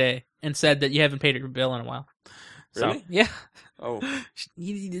her today and said that you haven't paid her bill in a while. So, Really? yeah. Oh,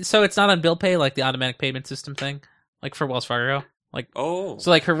 So it's not on bill pay, like the automatic payment system thing, like for Wells Fargo. oh. So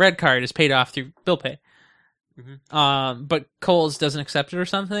like her red card is paid off through bill pay. Mhm. But Kohl's doesn't accept it or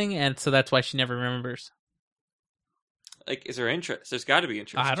something, and so that's why she never remembers. Like, is there interest? There's got to be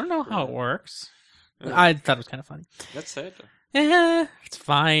interest. I don't know how it works. Yeah. I thought it was kind of funny. That's sad, though. It's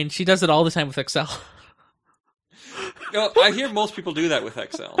fine. She does it all the time with Excel. No, I hear most people do that with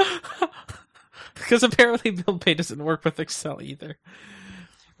Excel. Because apparently bill pay doesn't work with Excel either.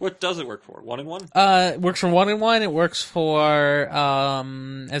 What does it work for? 1-in-1? It works for 1-in-1. It works for, as I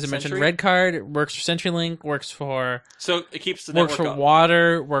mentioned, Century? Red Card. It works for CenturyLink. Works for So it keeps the works network for up.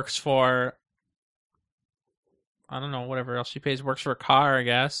 water. Works for I don't know whatever else she pays. Works for a car, I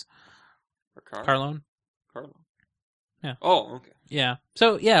guess. For car? Car loan. Car loan. Yeah. Oh, okay. Yeah.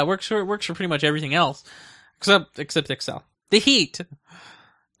 So yeah, it works for pretty much everything else except Excel. The Heat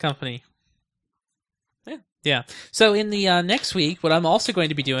company. Yeah. So in the next week, what I'm also going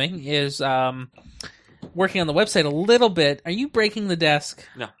to be doing is working on the website a little bit. Are you breaking the desk?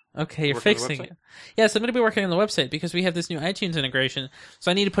 No. Okay, you're Working on the fixing website? it. Yes, I'm going to be working on the website because we have this new iTunes integration. So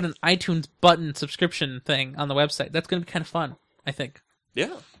I need to put an iTunes button subscription thing on the website. That's going to be kind of fun, I think.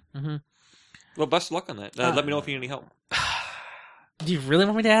 Yeah. Mm-hmm. Well, best of luck on that. Let me know if you need any help. Do you really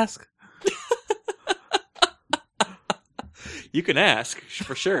want me to ask? You can ask,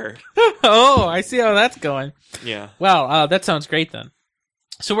 for sure. Oh, I see how that's going. Yeah. Well, that sounds great then.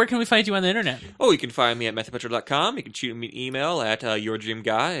 So where can we find you on the internet? Oh, you can find me at methodpetro.com. You can shoot me an email at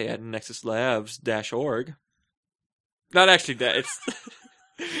yourdreamguy@nexus-labs.org. Not actually that.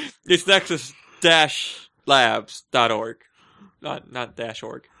 It's nexus-labs.org. Not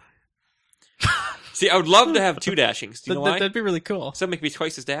 -org. See, I would love to have two dashings. Do you know why? That'd be really cool. So make me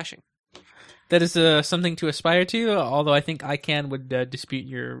twice as dashing. That is something to aspire to, although I think ICANN would dispute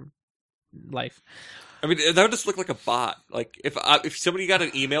your life. I mean, that would just look like a bot. Like, if somebody got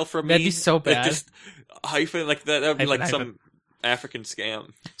an email from me... That'd be so that bad. Just hyphen, like, that would be like Hyphen. some African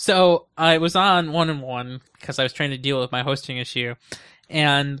scam. So I was on 1-in-1 because I was trying to deal with my hosting issue,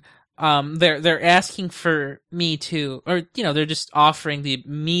 and they're asking for me to, or they're just offering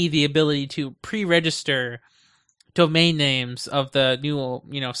me the ability to pre-register domain names of the new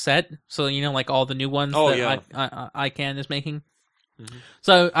set. So like all the new ones that ICANN is making. Mm-hmm.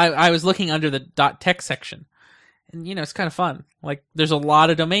 So I was looking under the .tech section, and it's kind of fun. Like there's a lot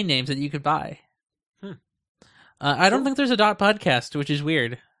of domain names that you could buy. I don't think there's a .podcast, which is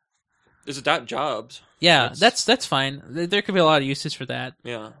weird. There's a .jobs. Yeah, that's fine. There could be a lot of uses for that.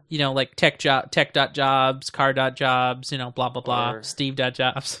 Yeah. Like tech.jobs, car.jobs, blah blah blah, Or-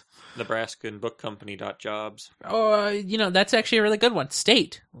 Steve.jobs. Nebraska and Book Company.jobs. Or that's actually a really good one.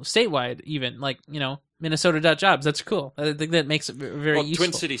 Statewide even, like Minnesota.jobs. That's cool. I think that makes it very useful.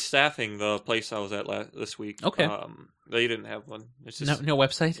 Twin City Staffing, the place I was at this week. Okay. They didn't have one. It's just No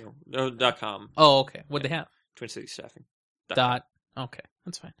website. no .com. Oh, okay. What'd they have? Twin City Staffing. Dot. Okay.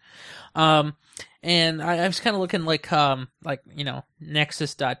 That's fine. And I was kind of looking like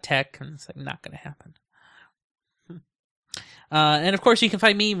Nexus.tech, and it's like not going to happen. And of course, you can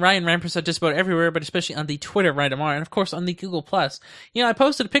find me, Ryan Rampersad, just about everywhere, but especially on the Twitter, Ryan Amar, and of course on the Google Plus. I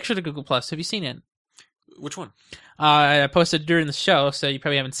posted a picture to Google Plus. Have you seen it? Which one? I posted during the show, so you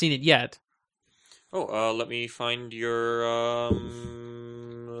probably haven't seen it yet. Oh, let me find your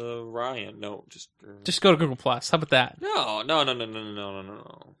Ryan. No, just go to Google Plus. How about that? No.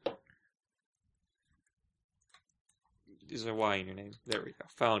 There's a Y in your name. There we go.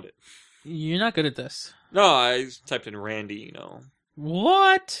 Found it. You're not good at this. No, I typed in Randy.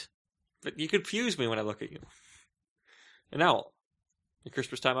 What? But you confuse me when I look at you. An owl. Your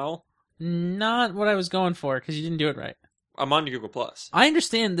Christmas time owl. Not what I was going for, because you didn't do it right. I'm on Google Plus. I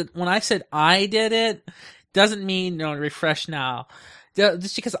understand that when I said I did it, doesn't mean refresh now.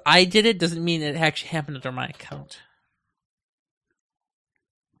 Just because I did it doesn't mean it actually happened under my account.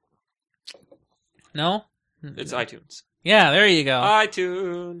 No? It's iTunes. Yeah, there you go.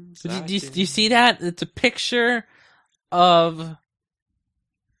 iTunes. Do you see that? It's a picture of...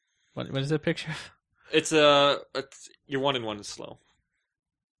 What is that picture? It's your 1-in-1 is slow.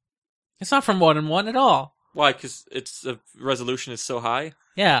 It's not from 1-in-1 at all. Why? Because the resolution is so high?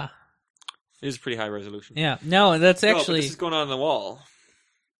 Yeah. It is pretty high resolution. Yeah. No, that's actually... No, but this is going on the wall.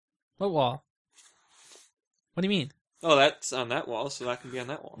 What wall? What do you mean? Oh, that's on that wall, so that can be on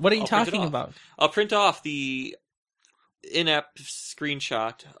that wall. What are you talking about? I'll print off the in-app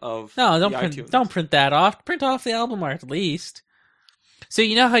screenshot of iTunes. Don't print that off. Print off the album art, at least. So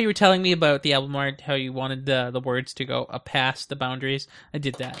you know how you were telling me about the album art, how you wanted the words to go past the boundaries? I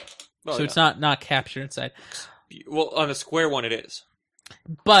did that. It's not captured inside. Well, on a square one it is.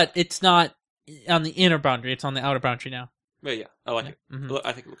 But it's not on the inner boundary. It's on the outer boundary now. But yeah, I like it. Mm-hmm.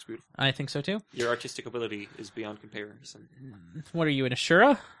 I think it looks beautiful. I think so too. Your artistic ability is beyond comparison. What are you, an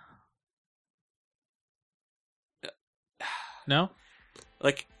Ashura? No?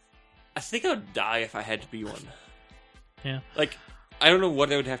 Like, I think I would die if I had to be one. Yeah. Like, I don't know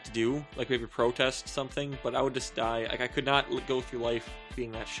what I would have to do. Like, maybe protest something, but I would just die. Like, I could not go through life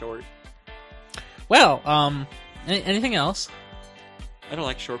being that short. Well, anything else? I don't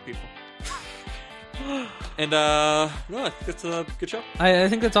like short people. And, no, I think that's a good show. I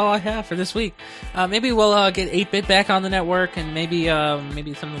think that's all I have for this week. Maybe we'll get 8-Bit back on the network, and maybe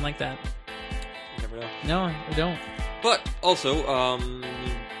something like that. You never know. No, I don't. But, also,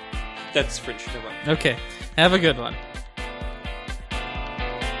 that's Fringe. Never mind. Okay. Have a good one.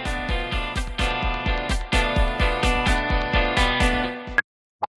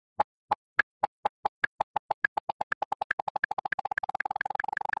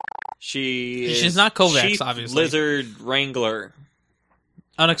 She's not Kovacs, Chief obviously. Lizard Wrangler.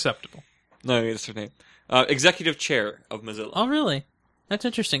 Unacceptable. No, that's her name. Executive Chair of Mozilla. Oh, really? That's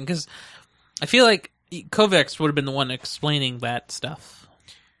interesting, because I feel like Kovacs would have been the one explaining that stuff.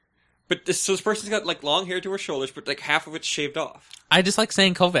 But this person's got like long hair to her shoulders, but like half of it's shaved off. I just like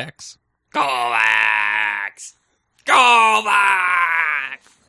saying Kovacs. Kovacs! Kovacs!